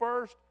Jew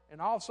first, and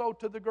also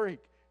to the Greek.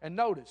 And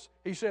notice,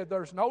 he said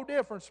there's no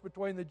difference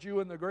between the Jew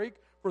and the Greek,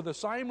 for the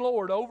same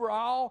Lord over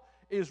all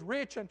is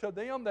rich unto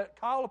them that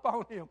call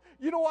upon him.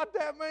 You know what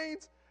that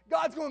means?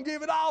 God's going to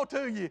give it all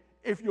to you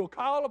if you'll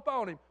call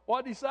upon him.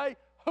 What did he say?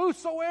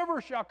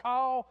 Whosoever shall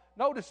call,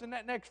 notice in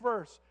that next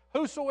verse,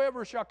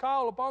 whosoever shall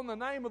call upon the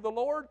name of the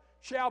Lord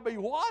shall be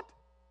what?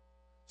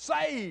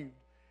 Saved.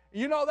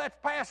 You know that's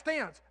past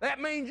tense.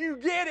 That means you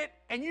get it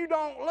and you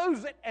don't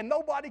lose it and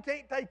nobody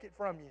can't take it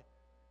from you.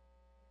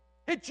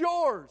 It's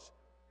yours.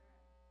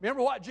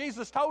 Remember what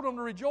Jesus told them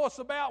to rejoice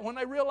about when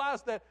they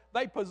realized that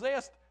they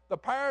possessed the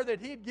power that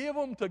he'd give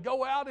them to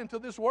go out into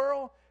this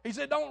world? He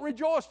said, don't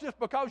rejoice just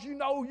because you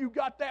know you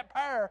got that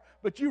power,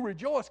 but you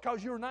rejoice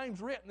because your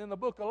name's written in the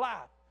book of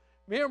life.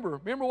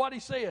 Remember what he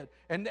said.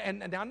 And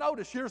now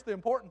notice, here's the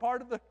important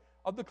part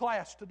of the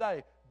class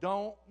today.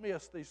 Don't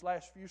miss these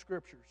last few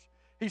scriptures.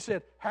 He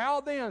said,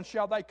 how then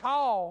shall they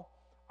call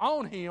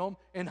on him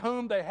in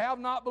whom they have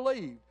not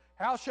believed?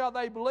 How shall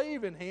they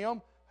believe in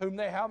him whom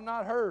they have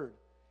not heard?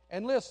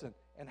 And listen,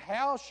 and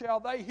how shall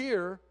they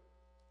hear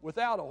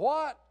without a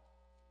what?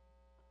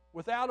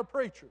 Without a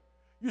preacher.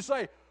 You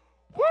say,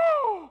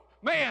 whoo,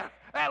 man,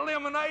 that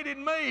eliminated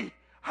me.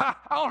 I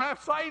don't have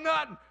to say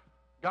nothing.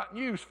 Got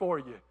news for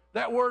you.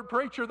 That word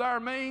preacher there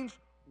means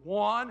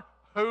one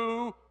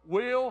who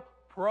will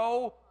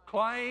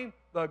proclaim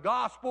the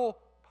gospel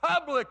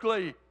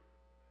publicly.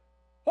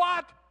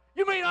 What?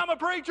 You mean I'm a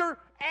preacher?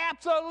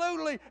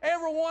 Absolutely.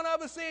 Every one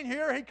of us in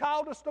here, he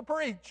called us to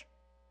preach.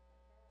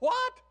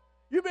 What?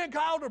 You've been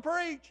called to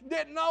preach?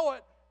 Didn't know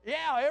it?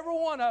 Yeah, every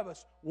one of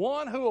us.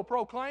 One who will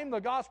proclaim the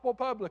gospel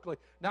publicly.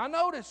 Now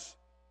notice,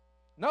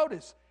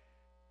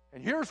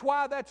 and here's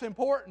why that's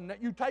important,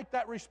 that you take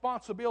that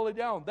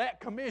responsibility on. That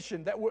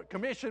commission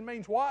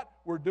means what?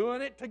 We're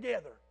doing it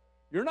together.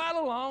 You're not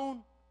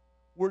alone.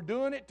 We're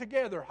doing it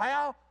together.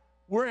 How?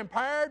 We're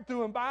empowered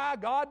through and by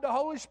God the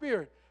Holy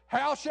Spirit.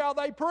 How shall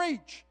they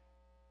preach?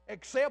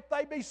 Except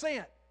they be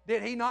sent.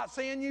 Did he not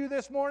send you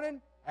this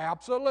morning?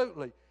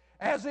 Absolutely.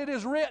 As it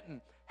is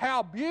written,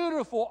 how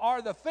beautiful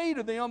are the feet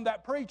of them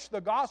that preach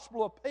the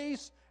gospel of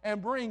peace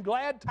and bring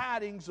glad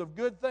tidings of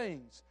good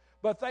things.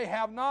 But they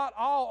have not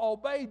all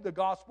obeyed the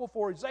gospel,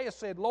 for Isaiah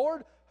said,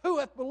 Lord, who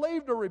hath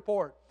believed a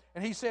report?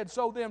 And he said,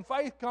 so then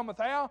faith cometh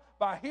how?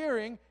 By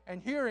hearing,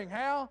 and hearing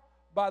how?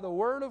 By the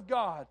word of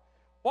God.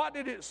 What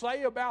did it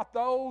say about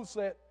those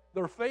that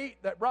their feet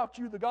that brought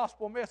you the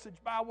gospel message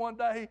by one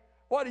day?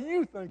 What do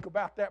you think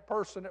about that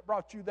person that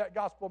brought you that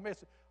gospel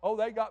message? Oh,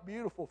 they got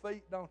beautiful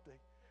feet, don't they?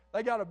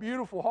 They got a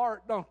beautiful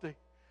heart, don't they?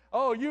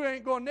 Oh, you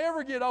ain't going to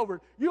never get over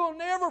it. You'll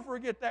never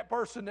forget that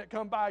person that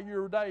come by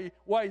your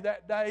way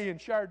that day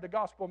and shared the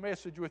gospel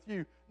message with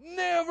you.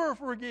 Never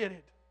forget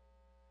it.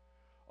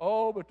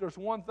 Oh, but there's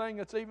one thing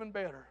that's even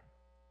better.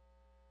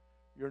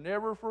 You're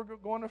never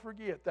going to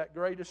forget that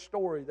greatest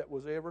story that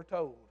was ever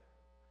told.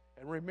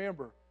 And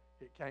remember,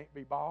 it can't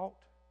be bought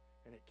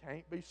and it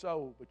can't be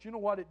sold. But you know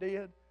what it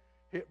did?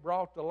 It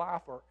brought to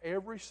life our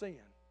every sin.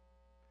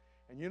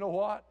 And you know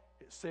what?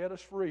 It set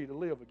us free to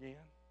live again.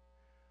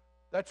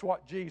 That's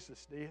what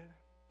Jesus did.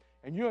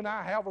 And you and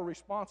I have a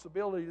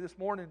responsibility this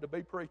morning to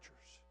be preachers.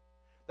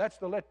 That's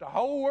to let the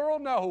whole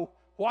world know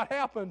what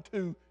happened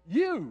to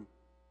you.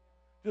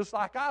 Just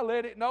like I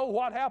let it know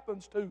what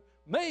happens to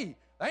me.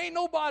 There ain't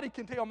nobody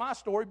can tell my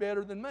story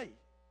better than me.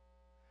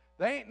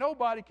 There ain't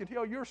nobody can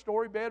tell your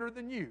story better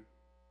than you.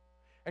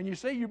 And you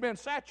see, you've been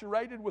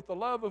saturated with the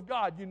love of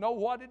God. You know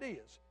what it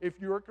is if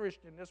you're a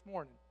Christian this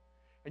morning.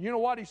 And you know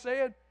what he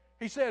said?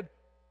 He said,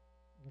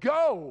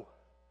 go.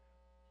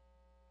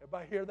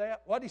 Everybody hear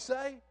that? What'd he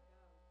say?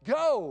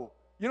 Go.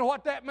 You know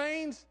what that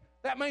means?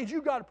 That means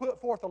you've got to put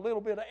forth a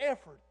little bit of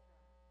effort.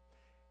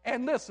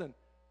 And listen,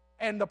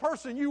 and the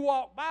person you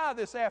walk by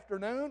this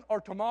afternoon or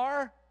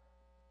tomorrow,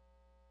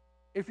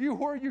 if you're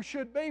where you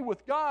should be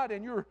with God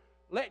and you're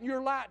letting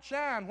your light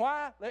shine,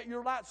 why? Let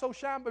your light so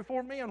shine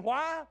before men.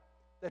 Why?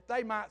 That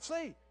they might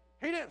see.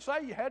 He didn't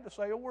say you had to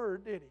say a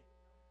word, did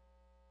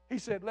he? He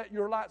said, let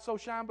your light so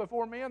shine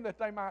before men that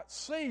they might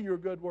see your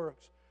good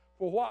works.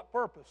 For what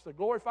purpose? To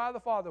glorify the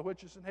Father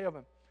which is in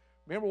heaven.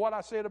 Remember what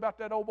I said about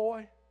that old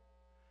boy?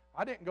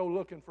 I didn't go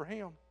looking for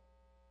him.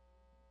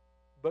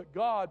 But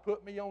God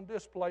put me on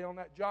display on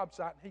that job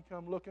site, and he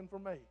come looking for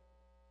me.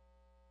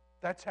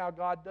 That's how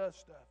God does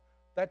stuff.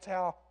 That's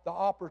how the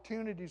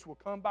opportunities will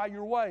come by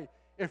your way.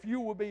 If you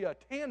will be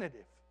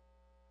attentive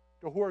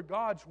to where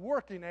God's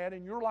working at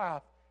in your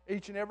life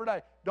each and every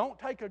day. Don't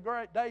take a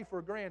great day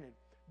for granted.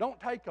 Don't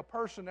take a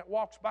person that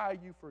walks by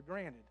you for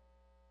granted.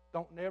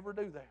 Don't never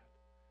do that.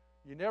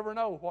 You never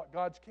know what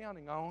God's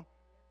counting on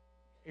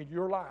in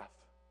your life.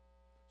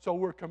 So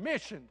we're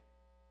commissioned.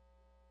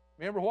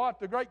 Remember what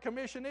the Great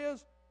Commission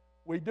is?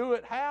 We do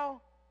it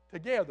how?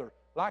 Together.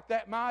 Like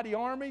that mighty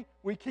army,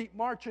 we keep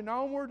marching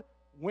onward,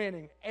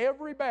 winning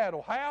every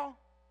battle. How?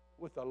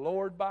 With the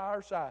Lord by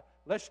our side.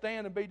 Let's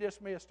stand and be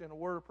dismissed in a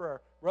word of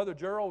prayer. Brother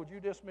Gerald, would you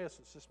dismiss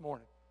us this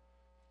morning?